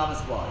 16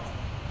 amos wide,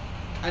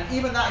 and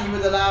even that he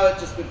would allow it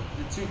just with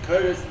the two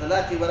kodas and the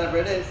lechi, whatever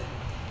it is.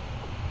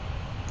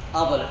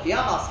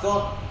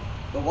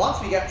 But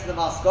once we get to the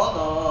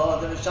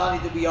Maskon, the Mishani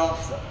that we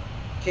answer.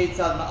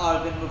 Ketzad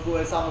Ma'ar bin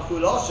Mufur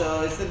Samaful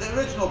Osha. It's in the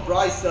original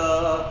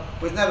Brisa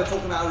was never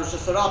talking about Rosh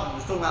Hashanah. It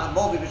was talking about a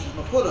Movi which is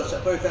Mafulosh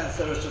at both ends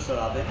of Rosh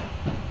Hashanah.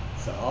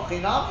 So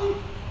Achinami,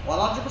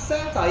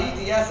 100%.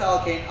 Aidi yes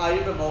Alkein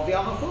Ayib Movi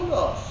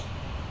Amafulosh.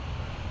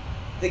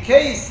 The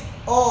case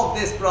of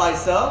this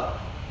Brisa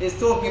is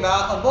talking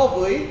about a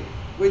Movi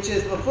which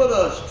is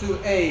Mafulosh to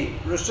a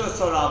Rosh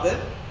Hashanah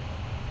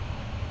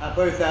at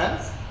both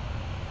ends.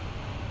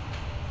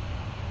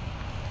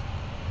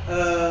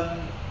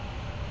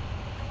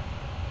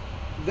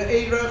 The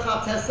Eirach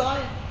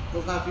HaTesai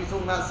doesn't have to be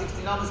talking about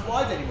 16 amos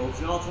wide anymore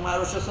because you're not talking about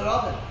Rosh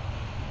Hashanah.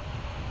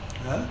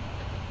 Huh?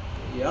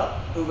 Yeah.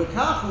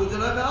 Uvekachu de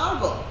lo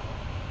me'arba.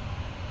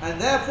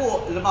 And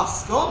therefore, the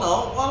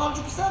Maskana,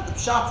 100%, the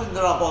Pshat in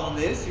the Rabbanon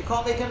is, you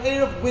can't make an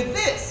Erev with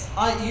this,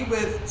 i.e.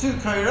 with two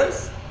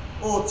Koros,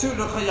 or two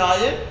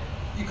Lechayayim,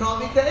 you can't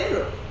make the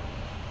Erev.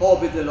 Or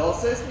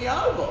b'deloses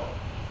mi'arba.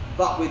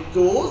 But with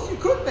doors, you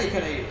could make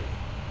an Erev.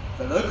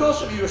 The no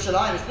kosher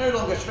Yerushalayim is no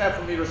longer shver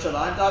from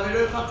Yerushalayim,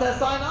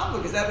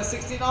 because they were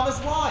 16 amos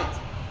wide.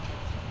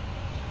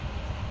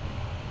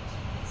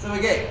 So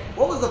again,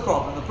 what was the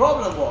problem? The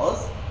problem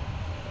was,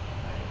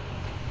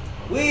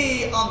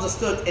 we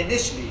understood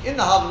initially, in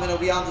the Havamina,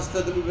 we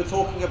understood that we were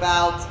talking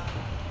about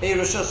a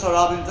Rosh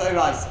Hashanah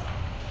D'Oraisa.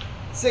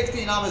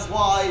 16 amos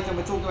wide, and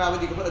we're talking about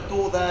whether you can put a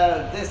door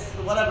there, this,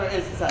 whatever it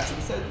is, etc.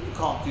 We said, you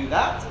can't do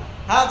that.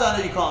 How do I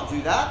know you can't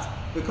do that?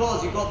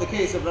 Because you've got the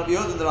case of Rabbi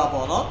Yehuda and the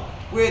Rabbanon,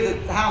 where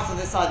the house on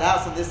this side, the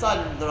house on this side,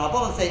 and the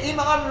Rabbanon say,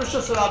 Ima am Rosh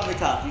Hashanah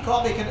B'Kaf. You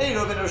can't make an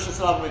Erev in a Rosh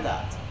Hashanah with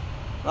that.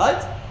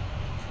 Right?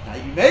 Now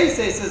you may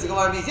say, says the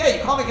Gemara means, yeah,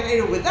 you can't make an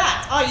Erev with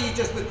that, i.e.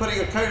 just with putting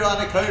a Korah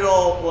and a Korah,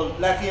 or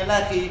Lechi and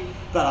Lechi,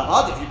 but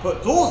Avad, if you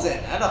put doors in,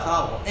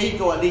 or a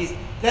door at least,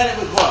 then it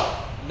would work.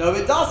 No,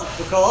 it doesn't,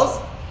 because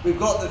we've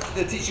got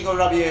the teaching of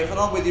Rabbi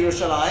Yochanan with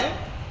Yerushalayim,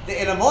 the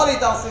Ilamoli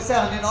Dal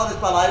Siseh in Onis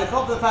Balai,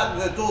 from the fact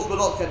that the doors were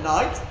locked at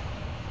night,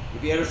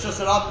 would be a Rosh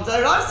Hashanah and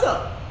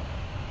D'Oraisa.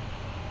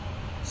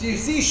 So you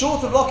see,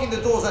 short of locking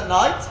the doors at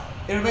night,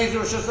 it remains a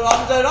Rosh Hashanah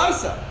and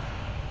D'Oraisa.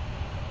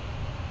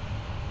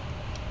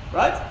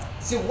 Right?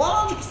 So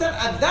 100%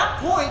 at that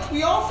point,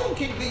 we are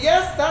thinking that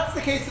yes, that's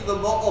the case of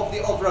Rabbi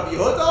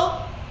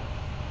Yehuda.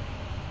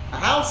 A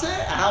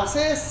house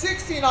here,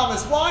 16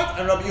 amos wide,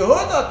 and Rabbi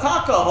Yehuda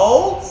Taka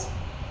holds,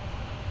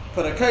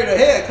 put a Korah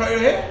here,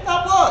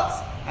 that works.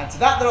 And to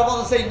that the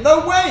Rabbanon say,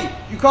 no way,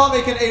 you can't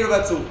make an Erev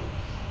at all.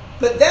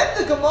 But then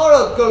the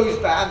Gemara goes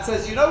back and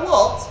says, you know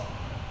what?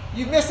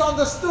 You've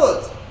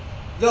misunderstood.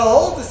 The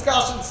whole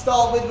discussion to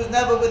start with was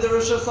never with the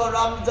Rosh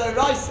Hashanah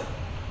D'Oraisa.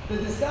 The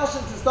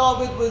discussion to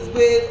start with was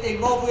with a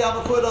Movli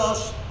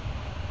Amafudosh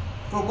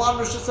from one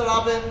Rosh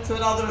Hashanah to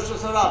another Rosh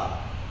Hashanah.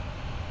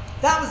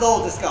 That was the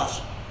whole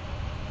discussion.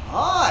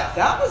 If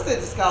that was the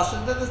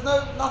discussion, then there's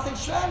nothing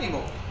shver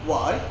anymore.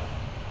 Why?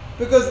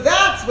 Because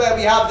that's where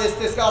we have this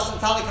discussion.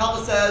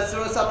 Tanakama says,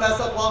 Suros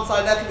HaPesach one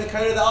side, Lechi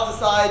B'Korah the other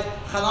side.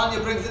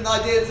 Hananya brings in the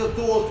ideas of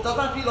doors. It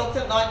doesn't have to be locked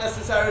at night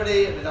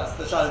necessarily. I mean, that's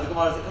the shadow of the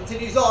Gemara as it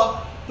continues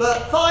on.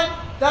 But fine,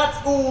 that's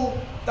all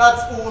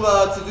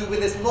to do with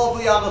this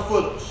Movli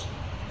Amafudosh.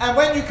 And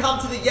when you come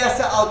to the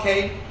Yeser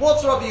Al-Kain,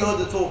 what's Rabbi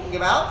Yehuda talking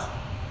about?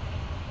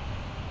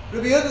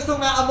 Rabbi Yehuda is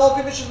talking about a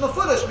Movli which is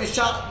Mafudosh,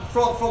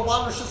 from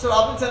one Rosh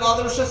Hashanah to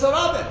another Rosh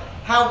Hashanah.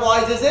 How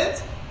wide is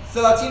it?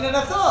 13 and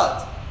a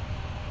third.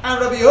 And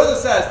Rabbi Yehuda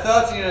says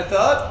 13 and a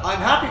third, I'm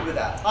happy with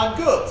that, I'm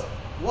good.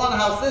 One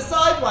house this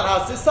side, one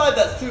house this side,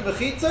 that's two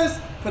mechitzos,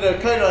 put a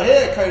koira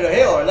here,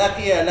 or a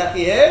lechi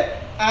here,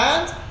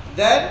 and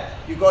then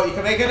you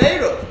can make an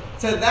eruv.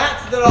 So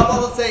that's the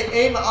Rabbanon say,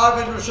 Eim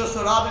Arvin Rosh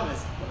Hashanah.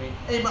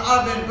 Eim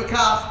Arvin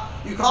B'kaf,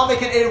 you can't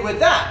make an eruv with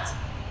that.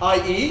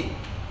 I.e.,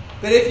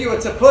 but if you were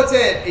to put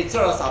in a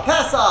Tzuras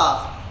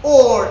HaPesach,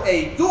 or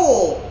a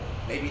door,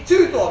 maybe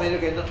two doors, I mean,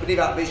 okay, not believe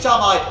out Beis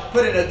Shammai,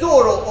 put in a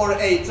door or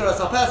a Tzuras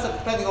HaPesach,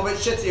 depending on which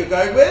shitty you're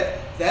going with,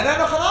 then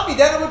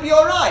it would be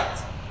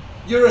alright.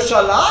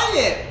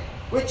 Yerushalayim,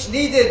 which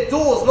needed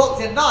doors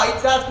locked at night,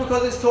 that's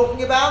because it's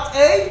talking about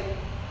a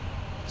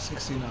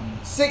 16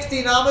 amas.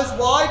 16 amas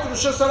wide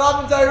Rosh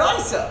Hashanah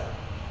D'Oraisa.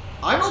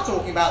 I'm not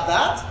talking about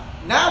that.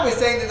 Now we're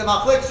saying that the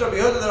Machlekes Rabbi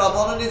Yehuda and the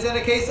Rabbanon is in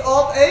a case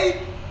of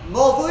a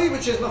Movli,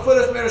 which is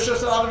Mafulas Rosh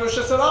Hashanah and Rosh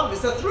Hashanah.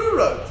 It's a through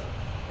road.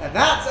 And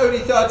that's only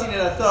 13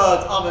 and a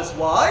third amas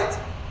wide.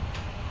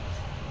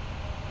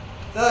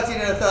 13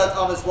 and a third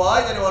amas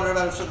wide. Anyone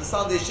remembers from the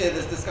Sunday share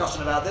there's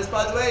discussion about this,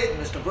 by the way, the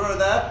Mishnah Berurah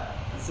there.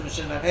 And some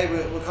Mishnah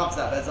Memhei, we'll come to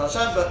that, Be'ez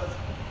Hashem, but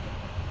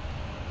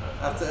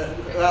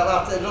we'll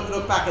have to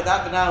look back at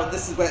that, but now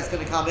this is where it's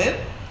going to come in.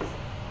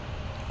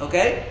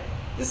 Okay?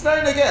 This is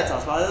very negate to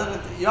us, right?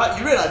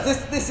 You realise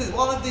this is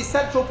one of the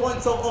central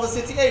points of a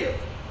city area.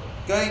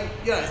 Going,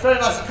 it's very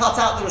nice to cut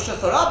out the Rosh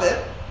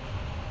Hashanah.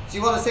 So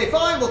you want to say,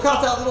 fine, we'll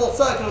cut out the North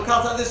Circle, we'll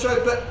cut out this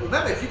road, but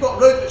remember, if you've got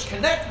roads which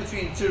connect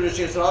between two Rosh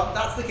Hashanah,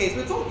 that's the case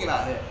we're talking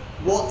about here.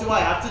 What do I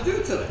have to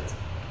do to it?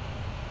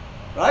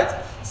 Right?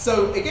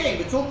 So again,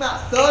 we're talking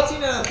about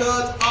 13 and a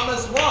third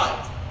amas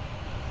wide.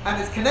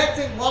 And it's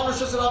connecting one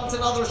Rosh Hashanah to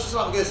another Rosh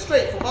Hashanah. It goes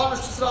straight from one Rosh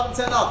Hashanah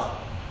to another.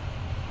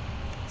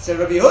 So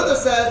Rabbi Yehuda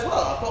says,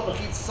 well, I've got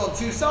mechitzos on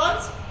two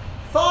sides.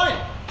 Fine.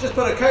 Just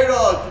put a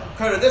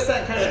kodah this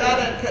end, kodah that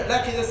end,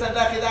 lechi this end,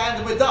 lechi that end,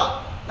 and we're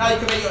done. Now you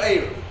can make your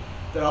eruv.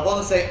 The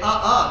Rabbanon say,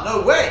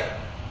 no way.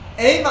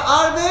 Eim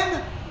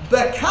Arvin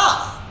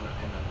B'kaf.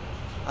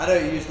 I know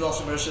you use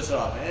Lashon Rosh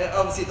Hashanah.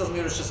 Obviously it doesn't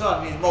mean Rosh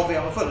Hashanah, it means Movli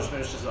Amafudosh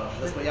Rosh Hashanah.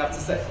 That's what you have to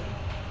say.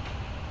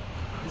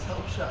 This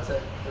whole shot, so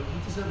if you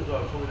just the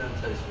Gemara, before we learn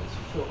Tosfos,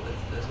 you thought that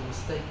there's a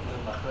mistake in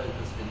the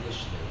Machlokes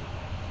initially,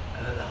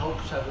 and then the whole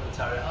Shabbat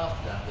Atari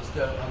after that was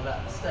going on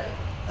that mistake.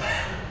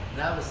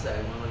 Now we're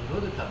saying when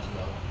Yehuda comes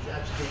along, he's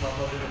actually talking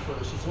about Movli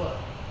Amafudosh as well.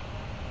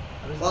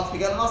 Once we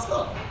get the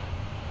Maskon.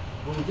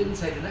 Well, we didn't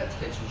say the next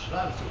case,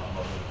 Yerushalayim was talking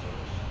about Movli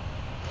Amafudosh.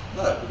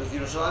 No, because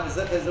Yerushalayim is a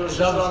Rosh It's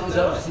Hashanah.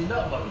 obviously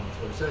not Movli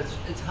Amafudosh. So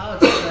it's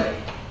hard to say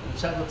in the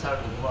Shabbat Atari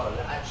of the Gemara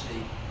that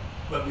actually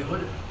when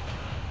Yehuda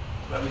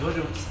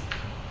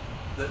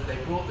that they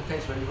brought the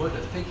case where Yehuda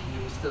thinking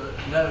it was still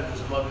known as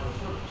a Movli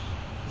Amafudosh.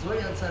 Because when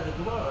you outside the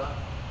Gemara,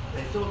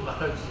 they thought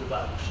Machlokes was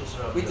about Shus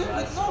Rabbi. We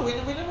never thought it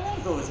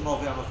was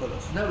Movli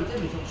Amafudosh. No, we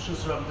didn't. We thought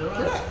Shus Rabbi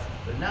D'Oraisa. Correct.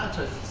 But now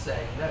Tosfos is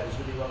saying no, it was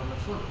really Movli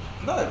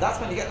Amafudosh. No, that's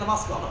when you get the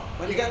Maskana.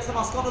 When you get to the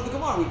Maskana of the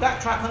Gemara, we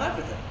backtrack on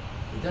everything.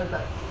 We don't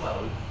back.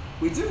 Well,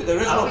 we do. The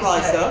original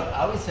Brisa.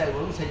 I would say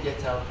when we say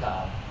Yet Al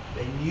Khan,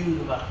 they knew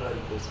the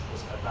Machlokes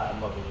was about a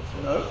Movli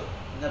Amafudosh. No,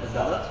 never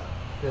said that.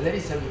 But then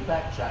he said we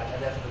backtrack,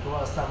 and therefore the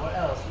Gemara somewhere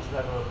else was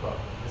never a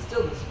problem. But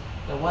still,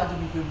 then why did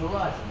we do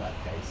Mariah from that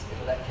case?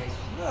 If that case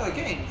was no,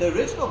 again, the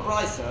original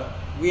Brisa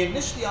we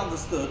initially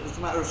understood was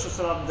the matter of Rosh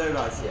Hashanah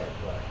D'Oraisa. Yeah,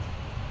 right.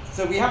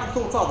 So we haven't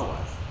thought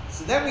otherwise.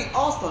 So then we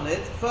asked on it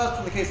first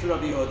in the case of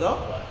Rabbi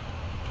Yehuda. Right.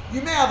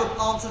 You may have an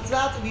answer to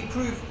that, and we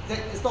prove that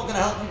it's not going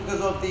to help you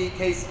because of the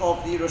case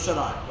of the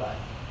Yerushalayim.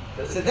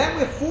 Right. So then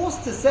we're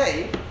forced to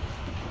say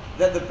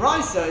that the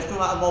Brisa is talking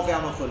about a Movli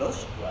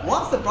Amafudosh. Right.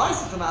 Once the Brisa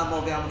is talking about a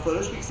Movli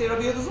Amafudosh, we can say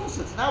Rabbi Yehuda's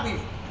also. So now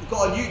we've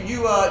got a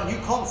new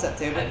concept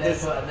here. And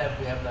therefore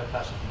we have no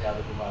passion for the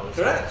other Gemara.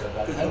 Correct.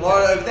 Because the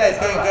Gemara over there is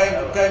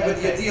going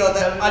with the idea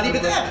that I leave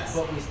it there.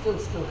 But we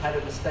still had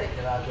a mistake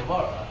in our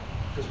Gemara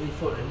because we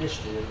thought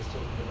initially it was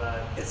talking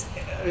about.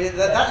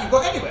 That you've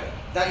got anyway.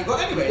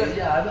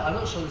 I'm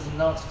not sure there's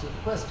an answer to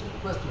the question. The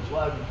question is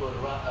why we brought a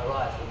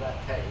right from that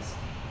case,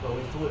 but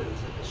we thought it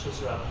was a Shus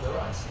Rabbi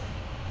D'Oraisa.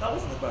 That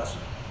wasn't the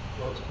question.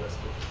 What was the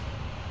question?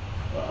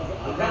 Well,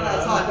 I'm running out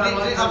of time.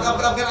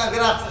 I'm going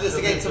to have to do this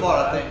again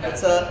tomorrow, I think. But,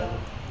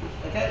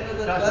 okay,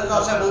 we'll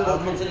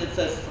continue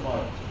the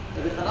tomorrow.